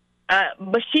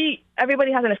 But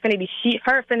everybody has an affinity.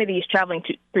 Her affinity is traveling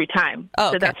through time. Oh,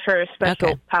 So okay. that's her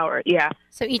special power. Yeah.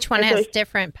 So each one And so has it's-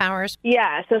 different powers.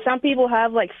 Yeah. So some people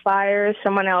have like fire.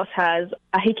 Someone else has,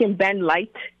 he can bend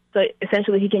light. So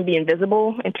essentially he can be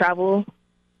invisible and travel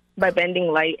by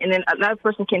bending light. And then another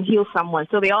person can heal someone.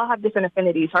 So they all have different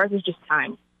affinities. Hers is just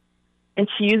time. And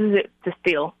she uses it to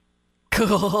steal.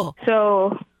 Cool.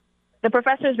 So the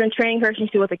professor has been training her since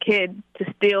she was a kid to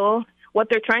steal. What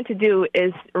they're trying to do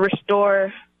is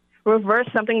reverse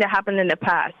something that happened in the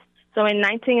past. So in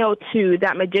 1902,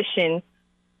 that magician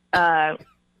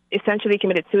essentially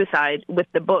committed suicide with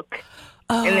the book.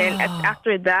 And then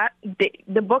after that,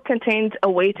 the book contains a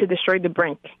way to destroy the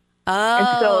brink.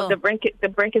 And so the brink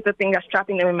is the thing that's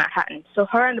trapping them in Manhattan. So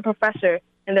her and the professor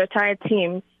and their entire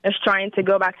team is trying to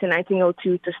go back to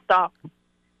 1902 to stop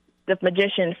the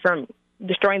magician from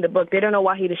destroying the book. They don't know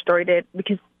why he destroyed it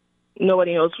because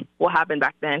nobody knows what happened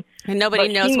back then. And nobody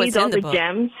But knows she what's needs in all the book.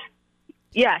 gems.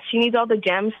 Yeah, she needs all the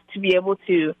gems to be able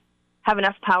to have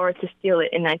enough power to steal it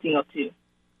in 1902.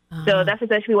 So that's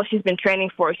essentially what she's been training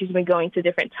for. She's been going to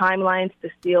different timelines to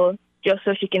steal, just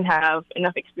so she can have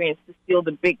enough experience to steal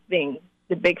the big thing,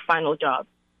 the big final job.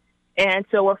 And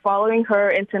so we're following her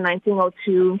into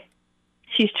 1902.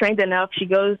 She's trained enough.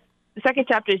 The second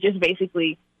chapter is just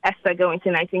basically Esther going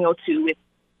to 1902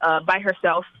 by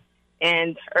herself.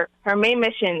 And her main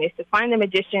mission is to find the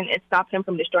magician and stop him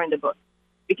from destroying the book.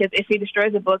 Because if he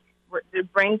destroys the book, we're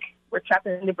trapped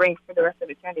in the brink for the rest of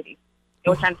eternity.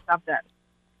 And we're trying to stop that.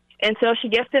 And so she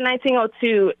gets to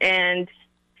 1902, and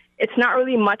it's not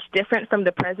really much different from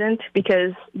the present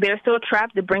because they're still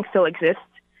trapped. The brink still exists.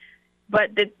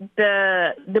 But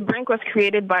the brink was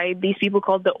created by these people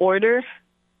called the Order,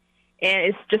 and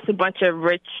it's just a bunch of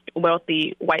rich,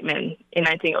 wealthy white men in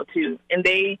 1902. And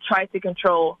they try to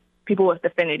control people with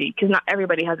affinity because not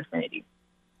everybody has affinity.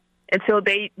 And so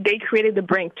they created the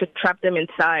brink to trap them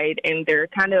inside, and they're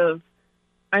kind of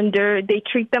they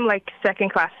treat them like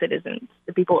second-class citizens,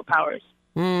 the people with powers.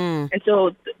 And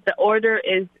so the Order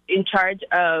is in charge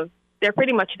of, they're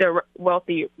pretty much the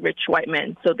wealthy, rich white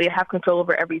men. So they have control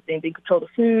over everything. They control the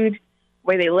food,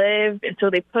 where they live, and so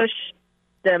they push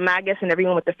the Magus and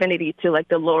everyone with affinity to like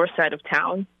the lower side of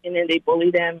town, and then they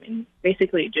bully them and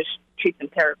basically just treat them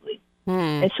terribly.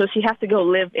 And so she has to go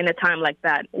live in a time like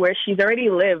that, where she's already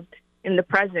lived in the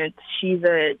present. She's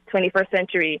a 21st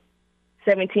century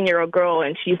 17-year-old girl,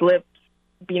 and she's lived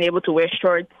being able to wear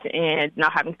shorts and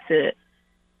not having to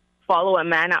follow a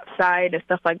man outside and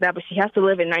stuff like that. But she has to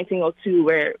live in 1902,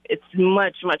 where it's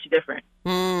much, much different.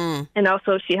 And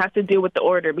also she has to deal with the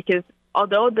order, because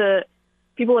although the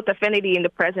people with affinity in the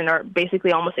present are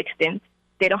basically almost extinct,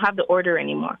 they don't have the order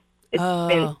anymore.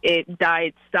 It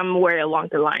died somewhere along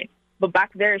the line. But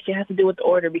back there, she has to deal with the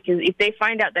order, because if they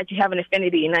find out that you have an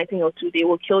affinity in 1902, they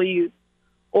will kill you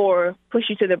or push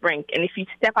you to the brink. And if you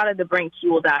step out of the brink,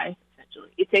 you will die, essentially.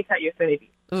 It takes out your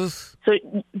affinity. Oof. So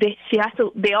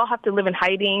they all have to live in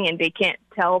hiding, and they can't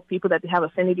tell people that they have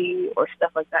affinity or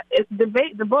stuff like that.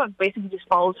 The book basically just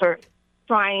follows her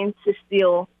trying to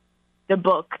steal the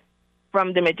book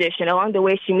from the magician. Along the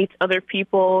way, she meets other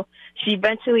people.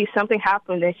 Something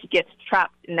happens, and she gets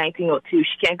trapped in 1902.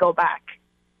 She can't go back.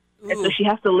 And so she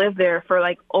has to live there for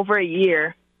like over a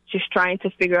year, just trying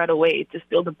to figure out a way to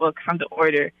steal the book from the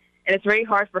order. And it's very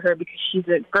hard for her because she's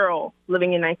a girl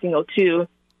living in 1902,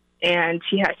 and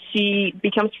she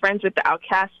becomes friends with the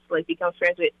outcasts, like becomes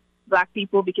friends with black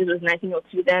people, because it was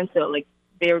 1902 then, so like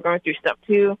they were going through stuff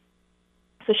too.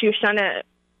 So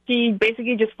she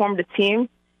basically just formed a team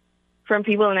from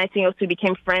people in 1902,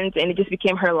 became friends, and it just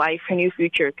became her life, her new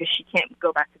future, because she can't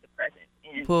go back to the present.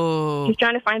 And she's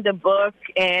trying to find the book,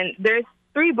 and there's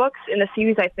 3 books in the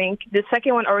series, I think. The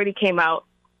second one already came out.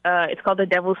 It's called The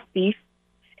Devil's Thief,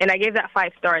 and I gave that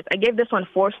 5 stars. I gave this one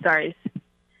 4 stars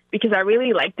because I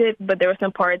really liked it, but there were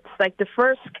some parts, like the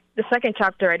second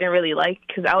chapter I didn't really like,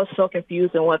 because I was so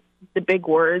confused on what the big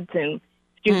words, and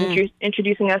she was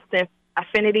introducing us to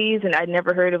affinities, and I'd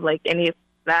never heard of like any of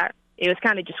that. It was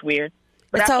kind of just weird.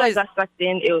 But after I got sucked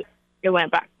in, it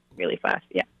went back really fast.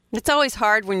 Yeah. It's always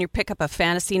hard when you pick up a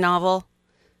fantasy novel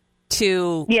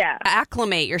to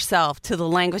acclimate yourself to the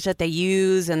language that they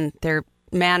use and their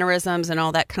mannerisms and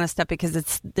all that kind of stuff,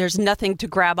 because there's nothing to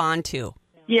grab onto.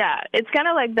 Yeah, it's kind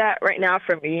of like that right now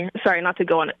for me. Sorry, not to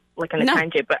go on a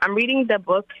tangent, but I'm reading the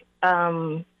book,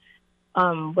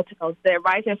 what's it called? The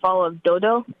Rise and Fall of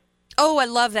Dodo. Oh, I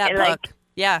love that book. Like,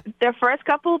 yeah. The first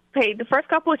couple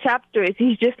of chapters,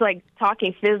 he's just like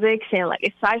talking physics and like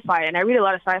it's sci-fi, and I read a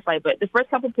lot of sci-fi, but the first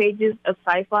couple pages of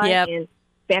sci-fi and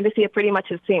fantasy are pretty much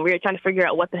the same. We were trying to figure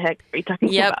out what the heck are you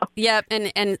talking about. Yep.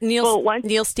 And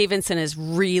Neil Stephenson is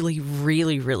really,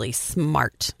 really, really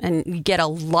smart, and you get a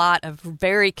lot of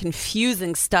very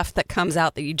confusing stuff that comes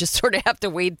out that you just sort of have to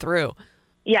wade through.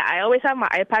 Yeah, I always have my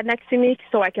iPad next to me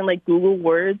so I can like Google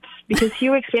words, because he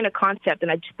will explain a concept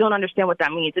and I just don't understand what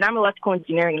that means. And I'm electrical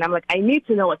engineering, and I'm like, I need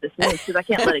to know what this means because I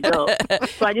can't let it go.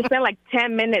 So I just spent like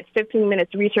 10 minutes, 15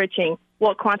 minutes researching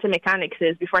what quantum mechanics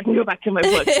is before I can go back to my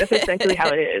book. That's essentially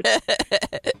how it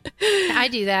is. I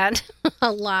do that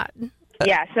a lot.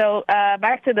 Yeah, so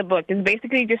back to the book. It's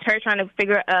basically just her trying to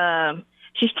figure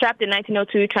she's trapped in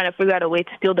 1902 trying to figure out a way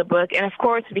to steal the book. And, of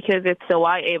course, because it's a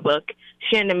YA book,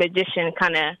 she and the magician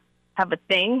kind of have a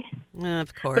thing.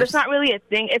 Of course. But it's not really a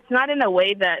thing. It's not in a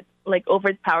way that, like,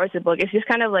 overpowers the book. It's just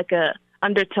kind of like a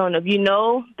undertone of,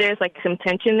 there's, like, some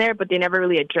tension there, but they never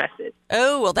really address it.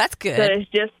 Oh, well, that's good.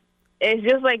 So it's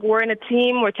just like we're in a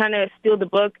team. We're trying to steal the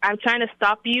book. I'm trying to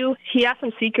stop you. He has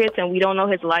some secrets, and we don't know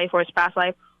his life or his past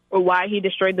life or why he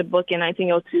destroyed the book in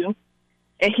 1902.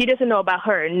 And he doesn't know about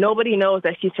her. Nobody knows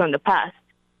that she's from the past.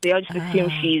 They all just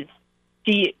assume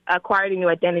she acquired a new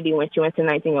identity when she went to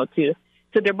 1902.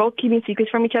 So they're both keeping secrets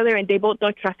from each other, and they both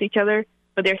don't trust each other.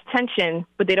 But there's tension,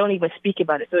 but they don't even speak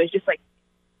about it. So it's just like,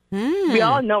 we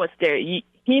all know it's there.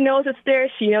 He knows it's there.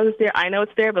 She knows it's there. I know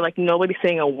it's there, but like nobody's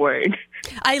saying a word.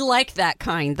 I like that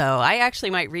kind, though. I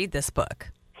actually might read this book.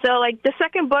 So like the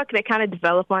second book, they kind of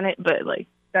develop on it, but like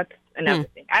that's another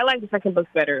thing. I like the second book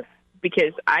better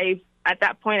because at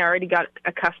that point, I already got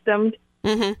accustomed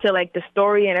to like the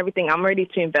story and everything. I'm ready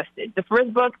to invest it. The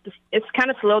first book, it's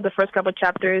kind of slow, the first couple of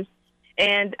chapters,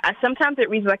 and sometimes it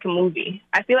reads like a movie.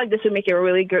 I feel like this would make it a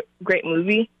really great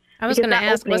movie. I was going to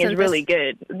ask, opening is really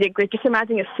good. Like, just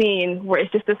imagine a scene where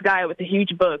it's just this guy with a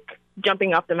huge book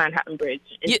jumping off the Manhattan Bridge.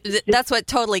 That's what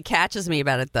totally catches me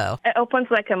about it, though. It opens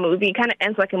like a movie. It kind of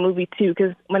ends like a movie, too,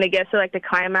 because when it gets to like the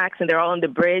climax and they're all on the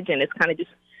bridge and it's kind of just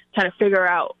trying to figure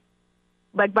out,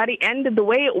 like by the end of the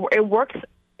way it works,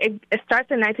 it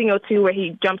starts in 1902 where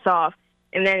he jumps off,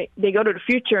 and then they go to the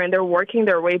future and they're working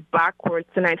their way backwards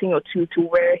to 1902 to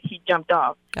where he jumped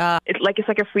off. It's like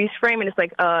a freeze frame, and it's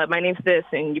like, my name's this,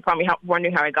 and you're probably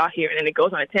wondering how I got here, and then it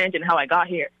goes on a tangent how I got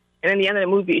here. And then the end of the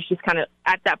movie is just kind of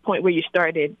at that point where you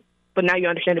started, but now you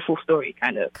understand the full story,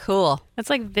 kind of. Cool. That's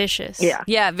like Vicious. Yeah.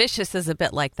 Yeah, Vicious is a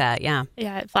bit like that. Yeah.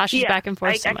 Yeah, it flashes back and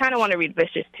forth. I kind of want to read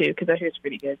Vicious too because I hear it's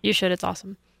pretty good. You should. It's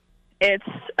awesome. It's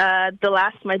The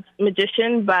Last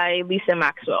Magician by Lisa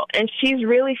Maxwell. And she's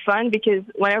really fun because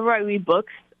whenever I read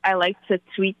books, I like to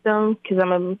tweet them because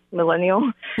I'm a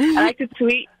millennial. I like to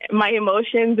tweet my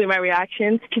emotions and my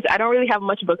reactions because I don't really have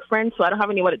much book friends, so I don't have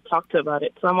anyone to talk to about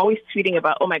it. So I'm always tweeting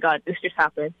about, oh, my God, this just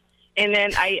happened. And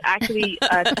then I actually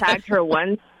tagged her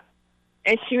once,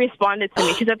 and she responded to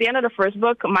me. Because at the end of the first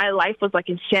book, my life was like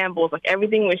in shambles. Like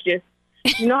everything was just,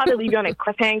 you know how they leave you on a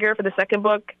cliffhanger for the second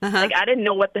book? Like I didn't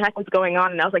know what the heck was going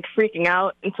on, and I was like freaking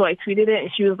out until I tweeted it, and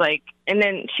she was like, and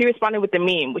then she responded with the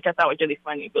meme, which I thought was really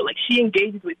funny. But like she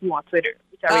engages with you on Twitter,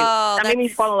 which that made me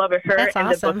fall in love with her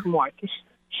and the book more.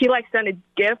 She like sent a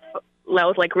GIF that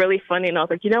was like really funny, and I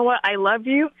was like, you know what? I love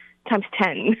you times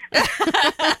 10.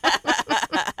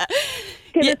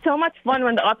 Because it's so much fun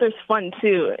when the author's fun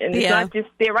too, and it's not just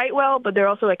they write well, but they're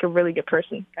also like a really good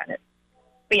person, kind of.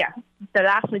 But yeah, The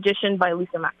Last Magician by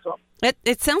Lisa Maxwell.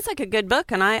 It sounds like a good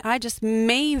book, and I just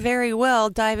may very well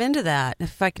dive into that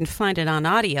if I can find it on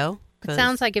audio. It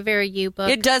sounds like a very you book.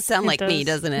 It does sound like me,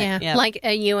 doesn't it? Yeah, like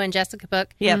a you and Jessica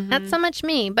book. Yeah. That's so much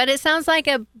me, but it sounds like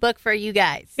a book for you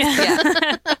guys.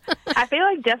 Yeah. I feel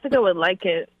like Jessica would like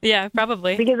it. Yeah,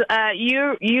 probably. Because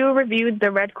you reviewed the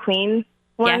Red Queen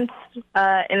once,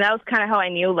 and that was kind of how I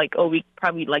knew, like, oh, we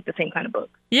probably like the same kind of book.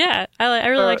 Yeah, I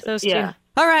really like those too.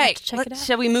 All right, check it out.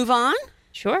 shall we move on?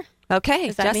 Sure. Okay,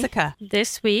 Is that Jessica. me?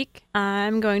 This week,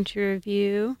 I'm going to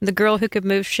review The Girl Who Could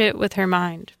Move Shit with Her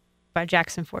Mind by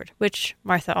Jackson Ford, which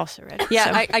Martha also read. Yeah,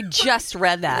 So. I just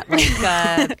read that.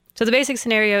 Like, So the basic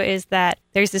scenario is that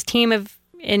there's this team of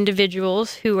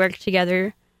individuals who work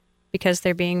together because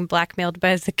they're being blackmailed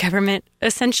by the government,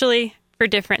 essentially, for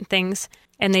different things.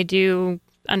 And they do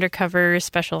undercover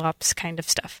special ops kind of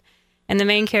stuff. And the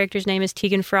main character's name is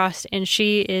Tegan Frost, and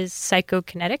she is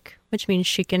psychokinetic, which means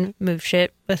she can move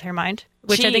shit with her mind,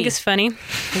 which I think is funny.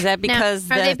 Is that because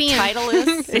the title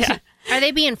is? Yeah. Are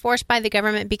they being forced by the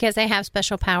government because they have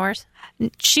special powers?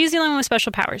 She's the only one with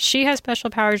special powers. She has special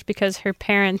powers because her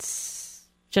parents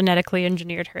genetically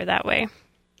engineered her that way.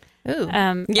 Ooh.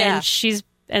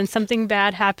 And something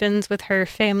bad happens with her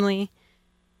family,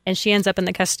 and she ends up in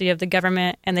the custody of the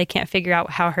government, and they can't figure out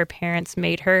how her parents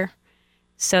made her.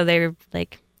 So they're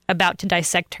like about to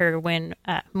dissect her when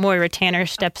Moira Tanner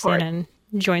steps in and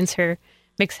joins her,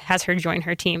 has her join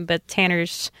her team. But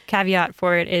Tanner's caveat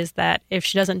for it is that if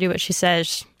she doesn't do what she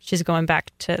says, she's going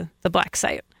back to the black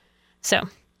site. So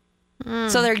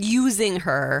they're using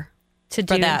her to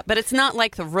for do that, but it's not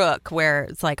like the Rook where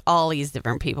it's like all these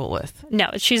different people with. No,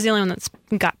 she's the only one that's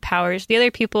got powers. The other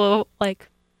people, like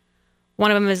one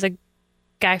of them is a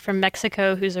guy from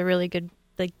Mexico who's a really good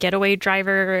like getaway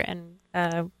driver, and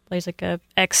he's like a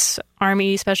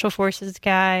ex-army special forces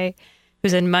guy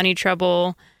who's in money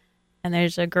trouble. And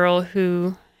there's a girl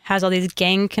who has all these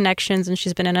gang connections, and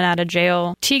she's been in and out of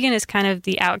jail. Tegan is kind of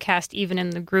the outcast even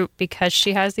in the group because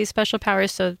she has these special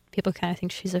powers, so people kind of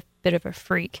think she's a bit of a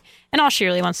freak. And all she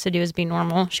really wants to do is be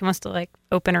normal. She wants to like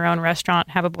open her own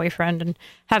restaurant, have a boyfriend, and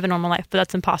have a normal life. But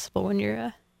that's impossible when you're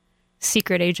a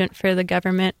secret agent for the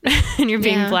government and you're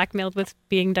being blackmailed with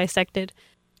being dissected.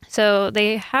 So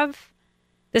they have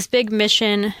this big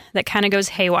mission that kind of goes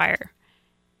haywire.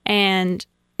 And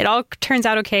it all turns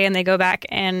out okay, and they go back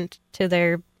and to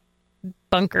their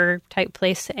bunker type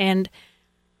place, and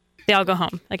they all go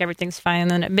home. Like everything's fine.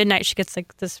 And then at midnight, she gets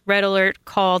like this red alert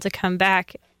call to come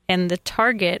back, and the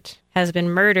target has been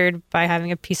murdered by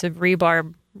having a piece of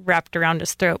rebar wrapped around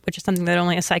his throat, which is something that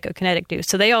only a psychokinetic do.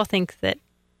 So they all think that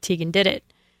Tegan did it.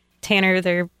 Tanner,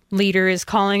 their leader, is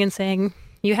calling and saying,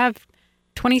 "You have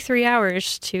 23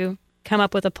 hours to come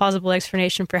up with a plausible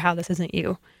explanation for how this isn't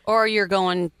you. Or you're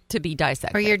going to be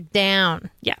dissected. Or you're down."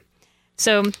 Yeah.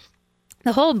 So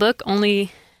the whole book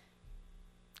only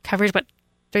covers,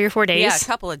 3 or 4 days? Yeah, a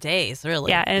couple of days,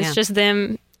 really. Yeah, and it's just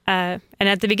them. And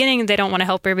at the beginning, they don't want to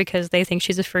help her because they think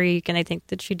she's a freak and they think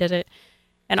that she did it.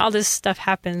 And all this stuff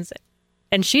happens.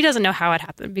 And she doesn't know how it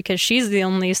happened because she's the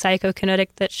only psychokinetic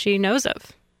that she knows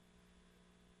of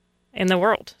in the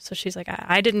world. So she's like,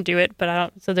 I didn't do it, but I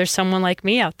don't. So there's someone like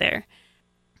me out there.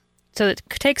 So it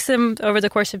takes them over the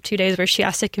course of 2 days where she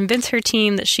has to convince her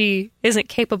team that she isn't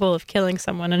capable of killing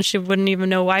someone, and she wouldn't even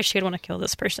know why she'd want to kill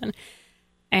this person.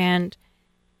 And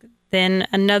then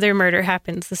another murder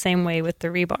happens the same way with the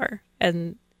rebar.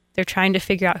 And they're trying to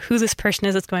figure out who this person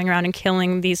is that's going around and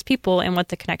killing these people and what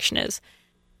the connection is.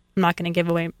 I'm not going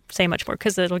to say much more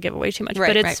because it'll give away too much. Right,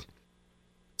 but it's right.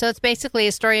 So it's basically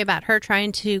a story about her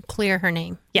trying to clear her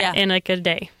name. in like a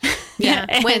day. Yeah,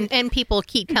 and people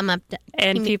keep coming up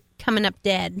coming up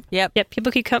dead. Yep. Yep,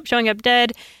 people keep showing up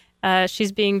dead.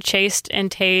 She's being chased and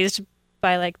tased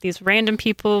by like these random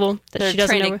people that They're she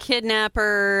doesn't trying know. to kidnap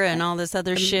her and all this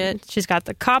other shit. She's got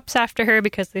the cops after her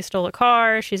because they stole a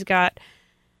car. She's got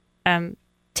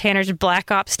Tanner's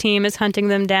Black Ops team is hunting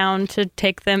them down to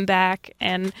take them back,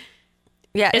 and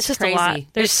Yeah, it's just crazy. a lot.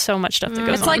 There's so much stuff that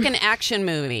goes It's on. like an action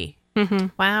movie.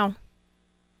 Wow.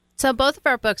 So both of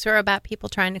our books were about people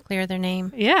trying to clear their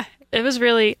name. Yeah, it was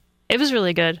really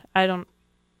good.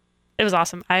 It was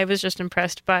awesome. I was just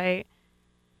impressed by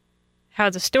how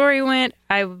the story went.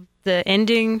 The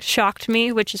ending shocked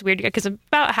me, which is weird because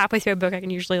about halfway through a book,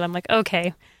 I'm like,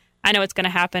 okay, I know what's going to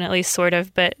happen, at least sort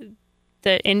of, but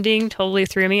the ending totally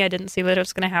threw me. I didn't see what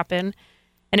was going to happen.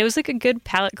 And it was like a good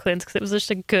palate cleanse because it was just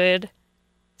a good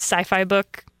sci-fi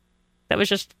book that was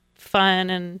just fun,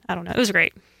 and I don't know, it was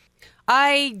great.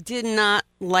 I did not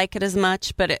like it as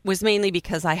much, but it was mainly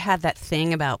because I had that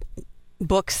thing about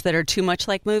books that are too much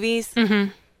like movies,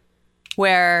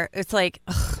 where it's like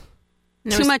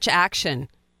too much action.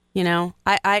 You know,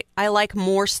 I like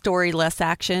more story, less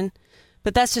action,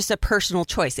 but that's just a personal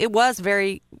choice. It was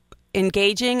very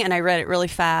engaging, and I read it really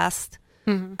fast.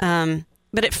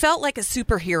 But it felt like a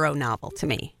superhero novel to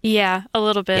me. Yeah, a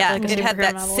little bit. Yeah, like a it had superhero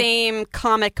that novel. same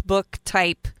comic book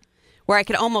type where I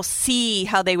could almost see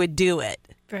how they would do it.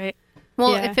 Right.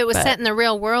 Well, Yeah. if it was set in the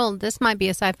real world, this might be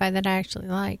a sci-fi that I actually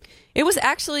like. It was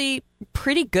actually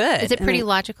pretty good. Is it pretty I mean,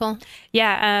 logical?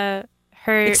 Yeah,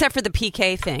 her except for the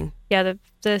PK thing. the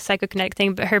psychokinetic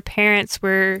thing, but her parents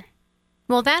were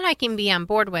Well, that I can be on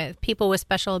board with. People with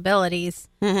special abilities.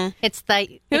 Mm-hmm. It's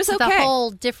the was the okay.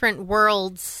 whole different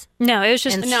worlds. no, it was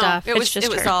just And No, stuff. it It's was just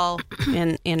it was her. all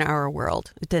in our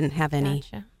world. It didn't have any.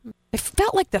 Gotcha. It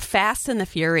felt like the Fast and the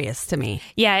Furious to me.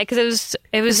 Yeah, because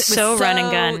it was so run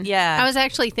and gun. Yeah, I was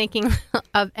actually thinking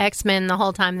of X-Men the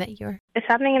whole time that you were. It's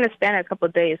happening in a span of a couple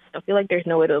of days. So I feel like there's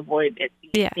no way to avoid it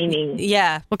Yeah. seeming.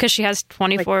 yeah, Well, because she has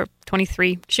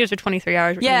 23 shifts for 23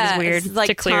 hours, which yeah. is weird It's like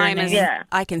to clear her time is. name. Yeah.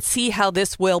 I can see how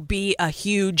this will be a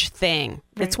huge thing.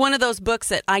 It's one of those books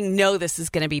that I know this is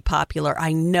going to be popular.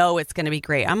 I know it's going to be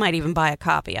great. I might even buy a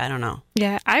copy. I don't know.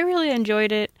 Yeah, I really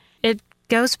enjoyed it. It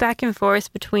goes back and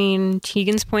forth between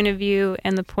Tegan's point of view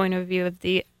and the point of view of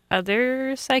the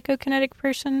other psychokinetic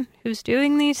person who's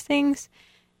doing these things.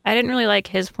 I didn't really like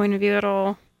his point of view at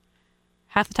all.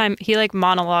 Half the time, he like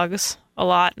monologues a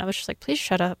lot, and I was just like, please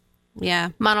shut up. Yeah,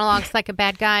 Monologues like a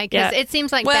bad guy. Because Yeah. it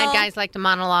seems like Well- bad guys like to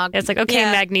monologue. It's like, okay,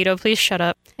 Yeah. Magneto, please shut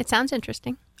up. It sounds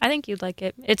interesting. I think you'd like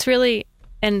it. It's really,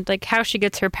 and like how she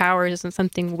gets her powers isn't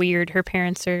something weird. Her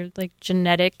parents are like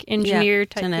genetic engineer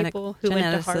type genetic- people who went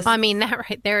to geneticists. Harvard. I mean, that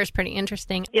right there is pretty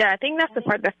interesting. Yeah, I think that's the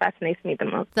part that fascinates me the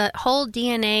most. The whole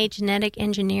DNA, genetic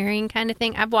engineering kind of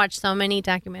thing. I've watched so many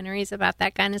documentaries about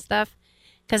that kind of stuff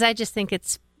because I just think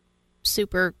it's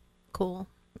super cool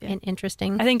and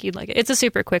interesting. I think you'd like it. It's a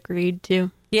super quick read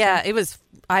too. yeah. It was.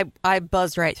 I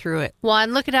buzzed right through it. Well, I'd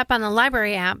look it up on the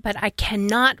library app, but I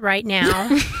cannot right now.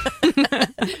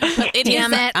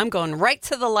 Damn it. I'm going right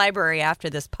to the library after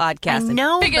this podcast I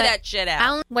know, and figure but that shit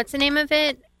out. What's the name of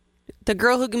it? The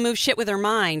girl who can move shit with her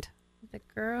mind. The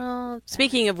girl.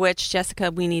 Speaking of which,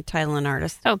 Jessica, we need title and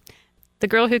artist. Oh, The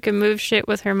Girl Who Can Move Shit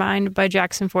with Her Mind by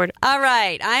Jackson Ford. All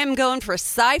right, I am going for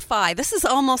sci-fi. This is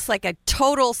almost like a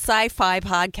total sci-fi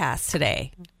podcast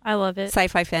today. I love it.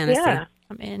 Sci-fi fantasy. Yeah.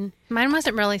 I'm in. Mine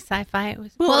wasn't really sci-fi. It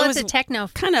was Well, it it's was a techno.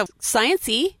 Kind of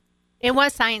sciencey. It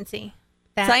was sciencey.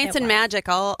 That Science it and was. magic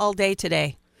all day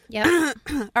today. Yep.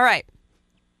 All right.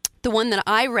 The one that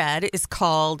I read is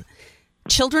called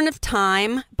Children of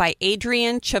Time by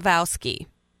Adrian Chavowski.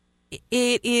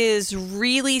 It is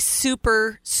really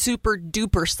super, super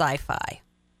duper sci-fi.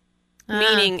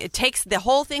 Meaning the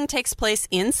whole thing takes place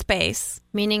in space.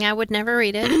 Meaning I would never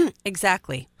read it.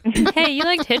 Exactly. Hey, you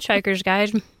liked Hitchhiker's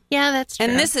Guide. Yeah, that's true.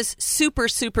 And this is super,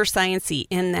 super sciencey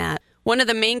in that one of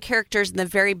the main characters in the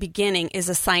very beginning is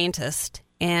a scientist,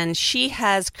 and she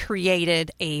has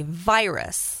created a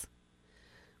virus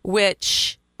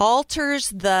which alters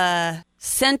the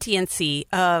sentiency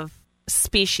of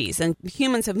species. And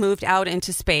humans have moved out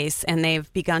into space, and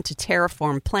they've begun to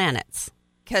terraform planets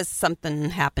because something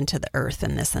happened to the Earth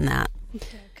and this and that.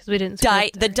 Because we didn't.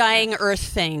 The dying Earth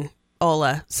thing,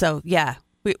 Ola. So, yeah.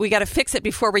 We got to fix it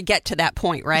before we get to that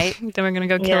point, right? Then we're going to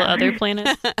go kill Yeah. other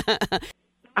planets.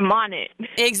 I'm on it.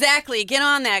 Exactly. Get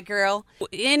on that, girl.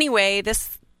 Anyway,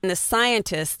 this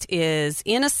scientist is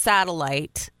in a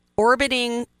satellite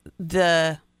orbiting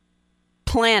the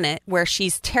planet where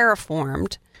she's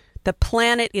terraformed. The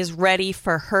planet is ready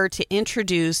for her to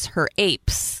introduce her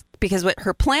apes because what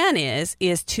her plan is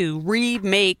to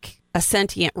remake a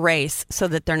sentient race so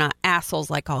that they're not assholes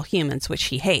like all humans, which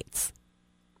she hates.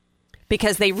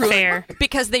 because they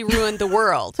ruined the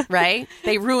world, right?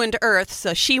 They ruined Earth,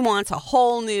 so she wants a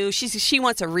whole new. She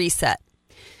wants a reset.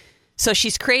 So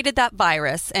she's created that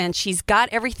virus, and she's got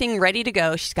everything ready to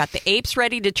go. She's got the apes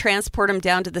ready to transport them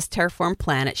down to this terraformed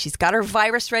planet. She's got her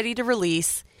virus ready to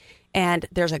release, and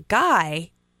there's a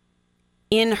guy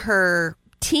in her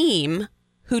team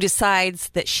who decides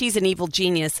that she's an evil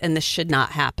genius and this should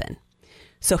not happen.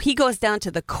 So he goes down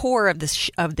to the core of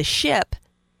the ship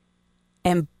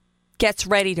and gets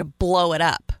ready to blow it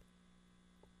up.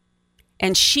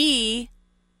 And she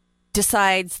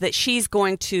decides that she's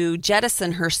going to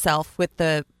jettison herself with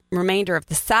the remainder of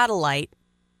the satellite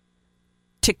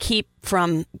to keep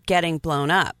from getting blown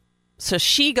up. So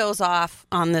she goes off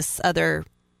on this other,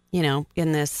 in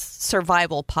this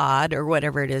survival pod or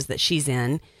whatever it is that she's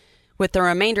in. With the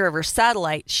remainder of her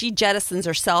satellite, she jettisons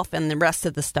herself and the rest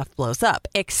of the stuff blows up.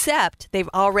 Except they've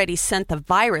already sent the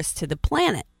virus to the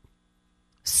planet.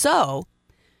 So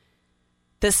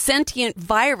the sentient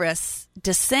virus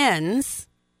descends,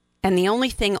 and the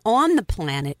only thing on the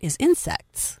planet is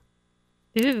insects.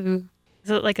 Ooh.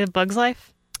 Is it like a Bug's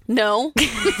Life? No.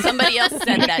 Somebody else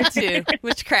said that too,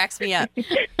 which cracks me up.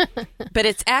 But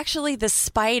it's actually the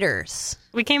spiders.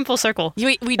 We came full circle.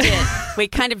 We did. We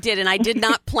kind of did, and I did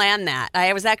not plan that. I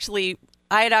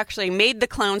had actually made the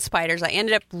clown spiders. I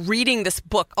ended up reading this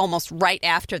book almost right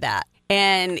after that.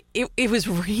 And it was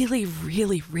really,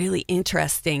 really, really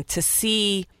interesting to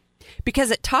see,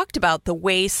 because it talked about the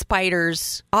way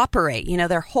spiders operate,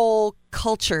 their whole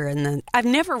culture. And I've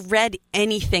never read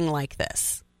anything like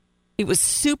this. It was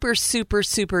super, super,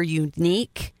 super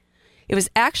unique. It was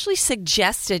actually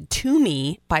suggested to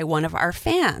me by one of our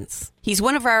fans. He's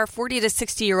one of our 40 to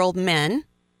 60-year-old men.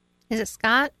 Is it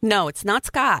Scott? No, it's not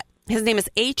Scott. His name is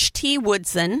H.T.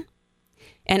 Woodson.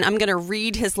 And I'm going to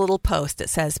read his little post. It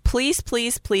says, please,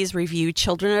 please, please review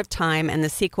Children of Time and the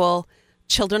sequel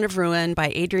Children of Ruin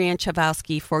by Adrian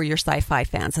Chavowski for your sci-fi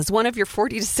fans. As one of your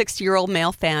 40 to 60-year-old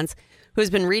male fans who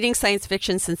has been reading science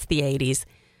fiction since the 80s,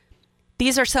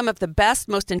 these are some of the best,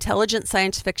 most intelligent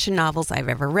science fiction novels I've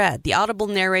ever read. The Audible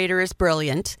narrator is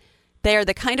brilliant. They are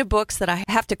the kind of books that I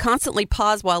have to constantly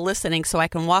pause while listening so I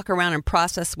can walk around and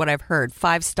process what I've heard.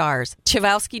 5 stars.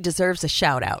 Chavowski deserves a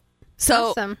shout out. So,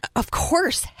 awesome. Of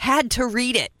course, had to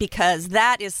read it because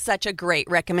that is such a great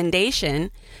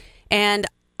recommendation. And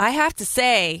I have to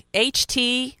say,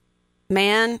 HT,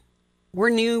 man, we're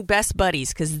new best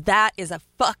buddies because that is a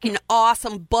fucking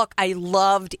awesome book. I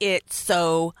loved it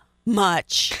so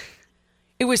much.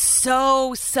 It was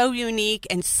so unique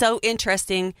and so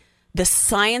interesting. The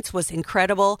science was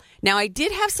incredible. Now, I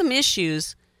did have some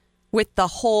issues with the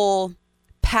whole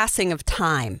passing of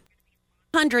time.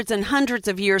 Hundreds and hundreds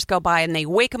of years go by and they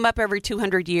wake them up every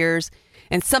 200 years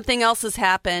and something else has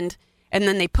happened and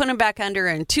then they put them back under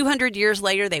and 200 years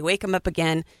later they wake them up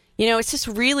again. It's just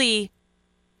really,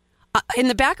 in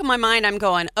the back of my mind, I'm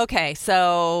going, okay,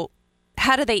 so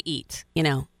how do they eat?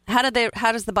 How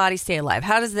does the body stay alive?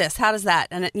 How does this? How does that?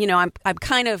 And, I'm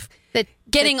kind of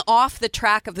getting off the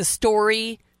track of the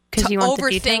story to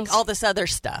overthink all this other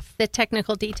stuff. The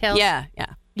technical details. Yeah.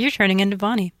 You're turning into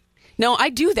Bonnie. No, I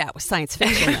do that with science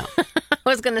fiction, though. I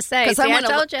was going to say, I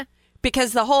told you.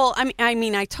 Because the whole,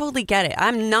 I totally get it.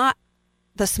 I'm not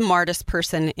the smartest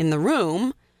person in the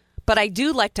room, but I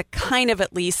do like to kind of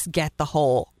at least get the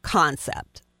whole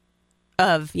concept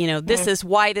of, this is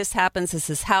why this happens.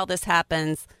 This is how this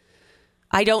happens.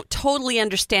 I don't totally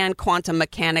understand quantum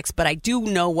mechanics, but I do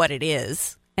know what it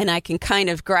is, and I can kind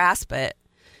of grasp it.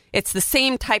 It's the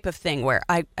same type of thing where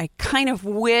I kind of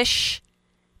wish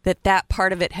that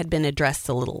part of it had been addressed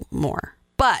a little more.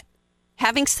 But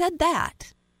having said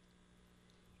that,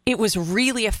 it was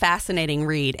really a fascinating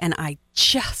read, and I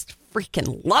just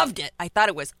freaking loved it. I thought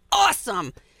it was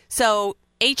awesome. So,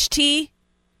 HT,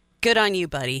 good on you,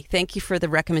 buddy. Thank you for the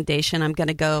recommendation. I'm going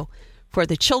to go for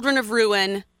the Children of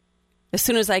Ruin as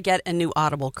soon as I get a new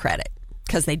Audible credit,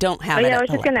 because they don't have it. Yeah, I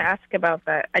was just going to ask about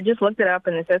that. I just looked it up,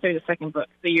 and it says there's a second book.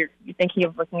 So you're thinking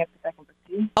of looking at the second book,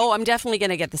 too? Oh, I'm definitely going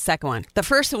to get the second one. The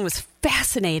first one was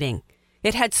fascinating.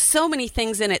 It had so many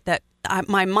things in it that I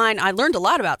learned a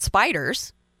lot about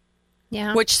spiders.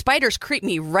 Yeah. Which spiders creep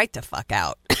me right the fuck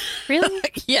out. Really?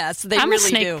 Yes, they I'm really a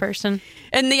snake do. person.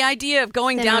 And the idea of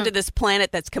going down to this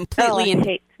planet that's I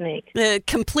hate snakes.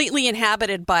 Completely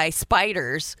inhabited by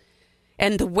spiders,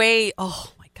 and the way,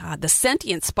 oh my God, the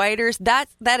sentient spiders, that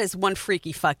is one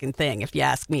freaky fucking thing, if you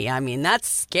ask me. That's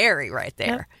scary right there.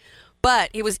 Yep. But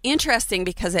it was interesting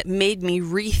because it made me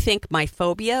rethink my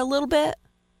phobia a little bit.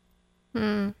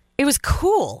 It was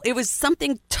cool. It was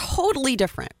something totally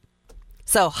different.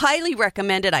 So highly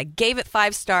recommended. I gave it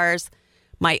 5 stars.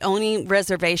 My only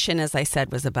reservation, as I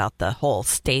said, was about the whole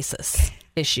stasis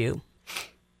issue.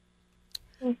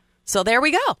 So there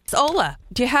we go. So, Ola,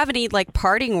 do you have any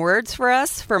parting words for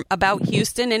us about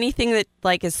Houston? Anything that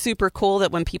is super cool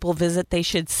that when people visit they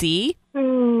should see?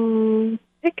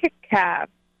 Pick a cab.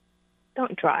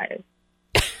 Don't drive.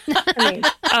 I mean,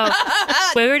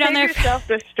 we were down there. Save yourself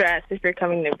the stress if you're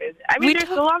coming to visit. I mean, there's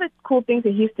a lot of cool things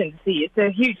in Houston to see. It's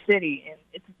a huge city and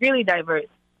it's really diverse.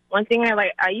 One thing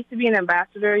I used to be an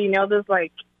ambassador. You know those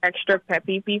extra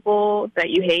peppy people that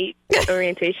you hate at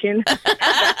orientation?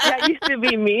 that used to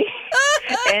be me.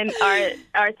 And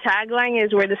our tagline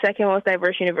is, we're the second most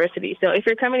diverse university. So if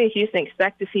you're coming to Houston,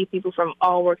 expect to see people from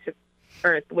all walks of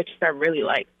earth, which I really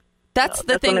like. That's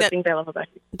the thing one of the things I love about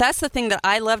it. That's the thing that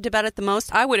I loved about it the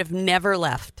most. I would have never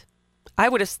left. I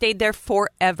would have stayed there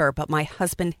forever, but my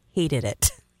husband hated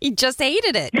it. He just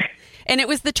hated it. And it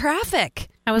was the traffic.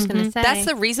 I was going to say. That's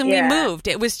the reason we moved.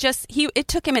 It was just, it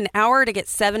took him an hour to get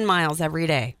 7 miles every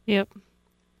day. Yep.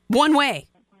 One way.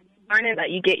 Learning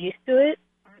that you get used to it.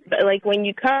 But when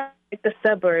you come to the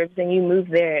suburbs and you move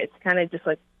there, it's kind of just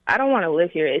I don't want to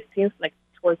live here. It seems like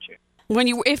torture.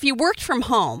 If you worked from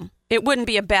home, it wouldn't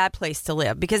be a bad place to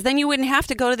live because then you wouldn't have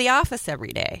to go to the office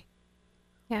every day.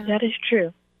 Yeah. That is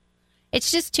true.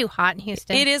 It's just too hot in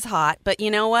Houston. It is hot, but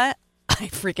you know what? I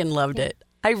freaking loved it.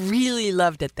 I really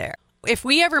loved it there. If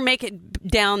we ever make it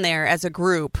down there as a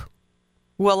group,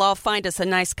 we'll all find us a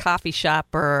nice coffee shop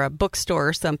or a bookstore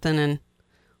or something, and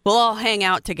we'll all hang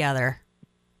out together.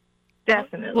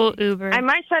 Definitely. We'll Uber. I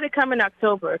might try to come in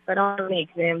October if I don't have any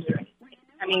exams or anything.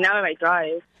 I mean, now that I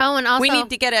drive. Oh, and also we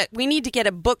need to get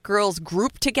a book girls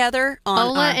group together.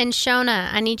 Ola and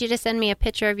Shona, I need you to send me a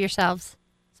picture of yourselves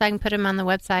so I can put them on the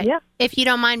website. Yeah. If you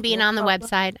don't mind being on the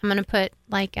website, I'm going to put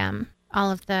all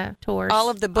of the tours, all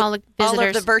of the visitors, all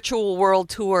of the virtual world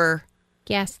tour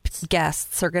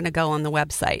guests are going to go on the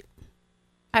website.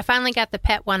 I finally got the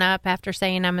pet one up after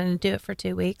saying I'm going to do it for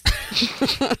 2 weeks.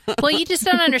 Well, you just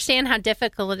don't understand how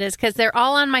difficult it is because they're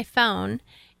all on my phone.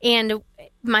 And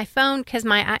my phone, because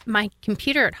my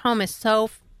computer at home is so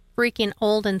freaking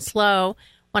old and slow,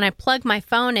 when I plug my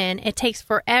phone in, it takes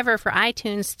forever for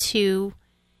iTunes to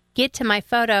get to my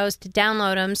photos, to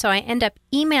download them. So I end up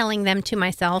emailing them to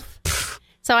myself.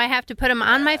 So I have to put them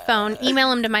on my phone,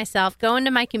 email them to myself, go into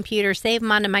my computer, save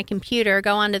them onto my computer,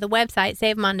 go onto the website,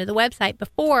 save them onto the website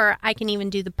before I can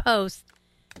even do the post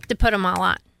to put them all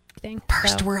on.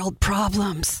 First world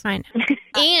problems. I know.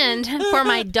 And for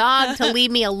my dog to leave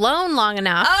me alone long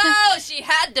enough. Oh, she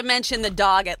had to mention the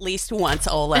dog at least once,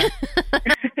 Ola.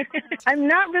 I'm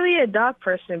not really a dog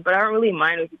person, but I don't really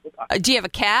mind when people talk. Do you have a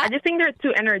cat? I just think they're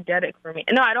too energetic for me.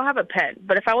 No, I don't have a pet,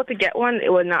 but if I were to get one,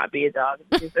 it would not be a dog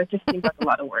because it just seems like a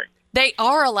lot of work. They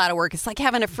are a lot of work. It's like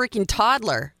having a freaking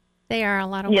toddler. They are a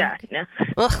lot of work. Yeah, no.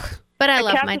 Ugh. But I A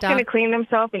love cat's my just dog. going to clean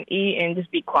themselves and eat and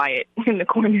just be quiet in the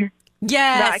corner.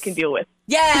 Yes. That I can deal with.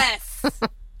 Yes.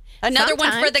 Another one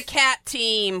for Sometimes. the cat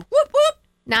team. Whoop, whoop.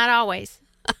 Not always.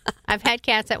 I've had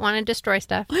cats that want to destroy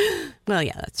stuff. Well,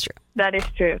 yeah, that's true. That is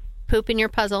true. Poop in your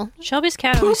puzzle. Shelby's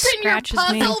cat always Poop in your scratches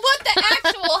puzzle? me. What the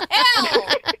actual hell?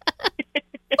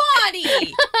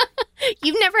 Bonnie!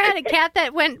 You've never had a cat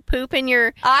that went poop in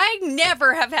your... I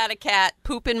never have had a cat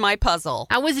poop in my puzzle.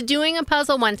 I was doing a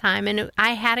puzzle one time, and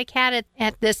I had a cat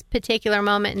at this particular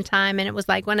moment in time, and it was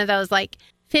like one of those,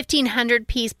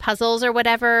 1,500-piece puzzles or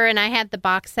whatever, and I had the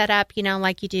box set up,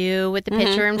 like you do with the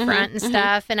picture in front and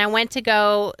stuff, and I went to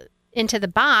go into the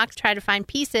box, try to find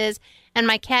pieces, and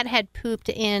my cat had pooped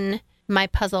in my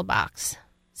puzzle box.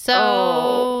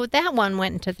 So that one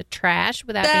went into the trash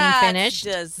without being finished.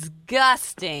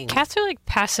 Disgusting. Cats are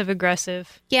passive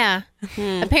aggressive. Yeah.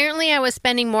 Apparently I was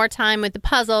spending more time with the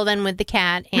puzzle than with the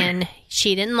cat, and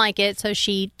she didn't like it, so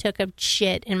she took a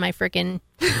shit in my freaking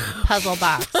puzzle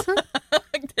box.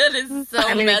 That is so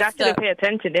I mean, they got messed you to up. pay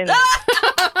attention, didn't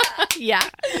it? Yeah.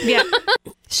 Yeah.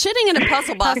 Shitting in a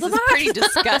puzzle box is pretty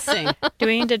disgusting. Do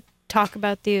we need to talk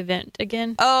about the event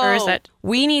again? Oh, Or is that...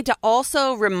 we need to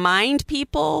also remind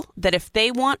people that if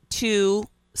they want to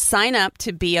sign up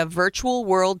to be a virtual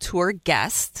world tour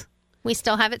guest, We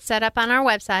still have it set up on our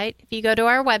website. If you go to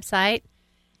our website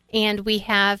and we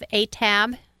have a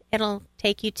tab, it'll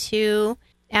take you to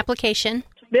application.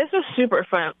 This was super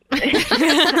fun.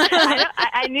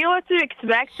 I knew what to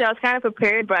expect, so I was kind of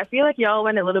prepared, but I feel like y'all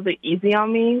went a little bit easy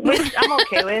on me, which I'm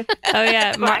okay with. Oh,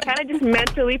 yeah. But I kind of just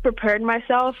mentally prepared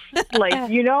myself.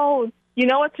 You know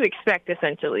what to expect,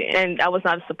 essentially. And I was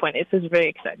not disappointed. This is very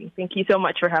exciting. Thank you so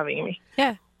much for having me.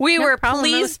 Yeah. we No were problem.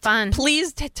 It was fun.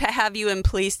 pleased to have you and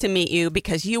pleased to meet you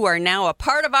because you are now a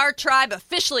part of our tribe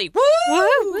officially. Woo!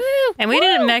 Woo! And we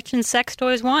didn't mention sex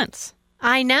toys once.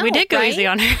 I know. We did go right? easy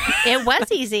on her. It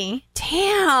was easy.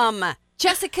 Damn.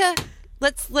 Jessica,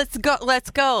 let's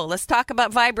go. Let's talk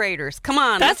about vibrators. Come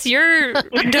on. That's your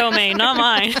domain, not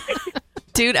mine.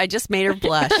 Dude, I just made her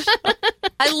blush.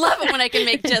 I love it when I can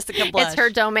make Jessica blush. It's her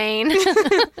domain.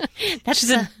 That's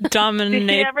just a Did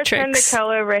she ever turn the dominatrix.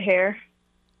 color of her hair?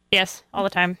 Yes, all the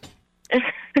time.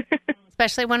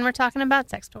 Especially when we're talking about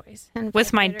sex toys. And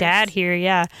With my vibrators. dad here,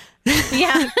 yeah.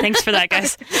 Yeah. Thanks for that,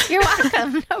 guys. You're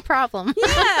welcome. No problem.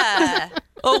 Yeah.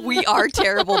 Oh, we are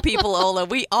terrible people, Ola.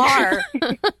 We are.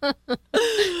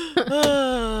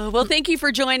 Well, thank you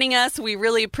for joining us. We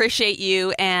really appreciate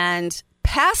you. And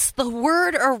pass the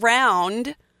word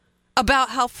around about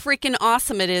how freaking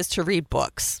awesome it is to read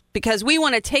books, because we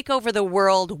want to take over the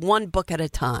world one book at a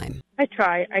time. I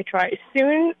try.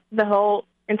 Soon, the whole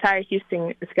entire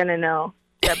Houston is going to know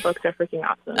that books are freaking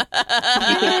awesome.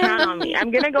 You can count on me. I'm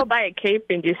going to go buy a cape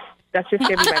and that's just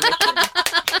going to be my mission.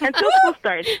 Until school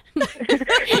starts.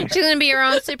 She's going to be her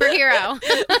own superhero.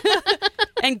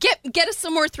 And get us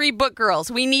some more 3 Book Girls.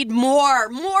 We need more.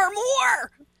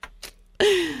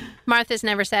 Martha's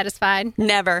never satisfied.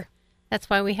 Never. That's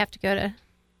why we have to go to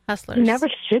Hustlers. You never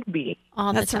should be.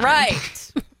 all That's the time.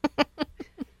 right.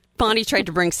 Bonnie tried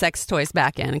to bring sex toys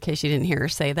back in case you didn't hear her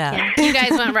say that. Yeah. You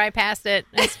guys went right past it.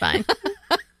 It's fine.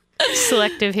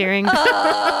 Selective hearing.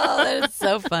 Oh, that is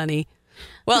so funny.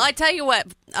 Well, I tell you what,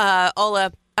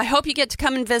 Ola, I hope you get to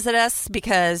come and visit us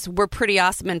because we're pretty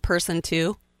awesome in person,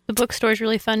 too. The bookstore's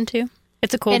really fun, too.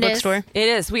 It's a cool It is. bookstore. It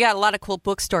is. We got a lot of cool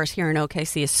bookstores here in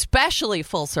OKC, especially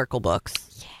Full Circle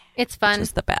Books, It's which fun.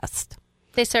 is the best.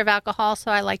 They serve alcohol, so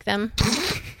I like them.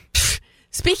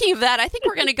 Speaking of that, I think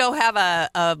we're going to go have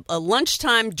a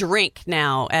lunchtime drink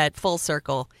now at Full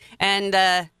Circle.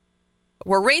 And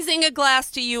we're raising a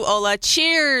glass to you, Ola.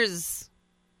 Cheers.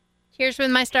 Cheers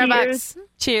with my Starbucks.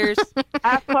 Cheers. I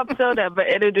have club soda, but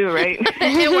it'll do, right?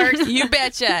 It works. You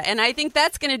betcha. And I think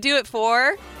that's going to do it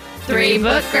for 3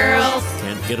 Book Girls.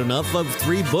 Can't get enough of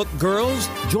 3 Book Girls?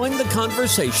 Join the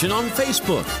conversation on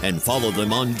Facebook and follow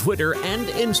them on Twitter and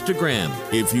Instagram.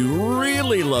 If you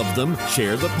really love them,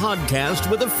 share the podcast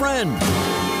with a friend.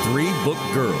 3 Book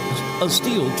Girls, a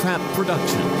Steel Trap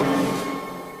production.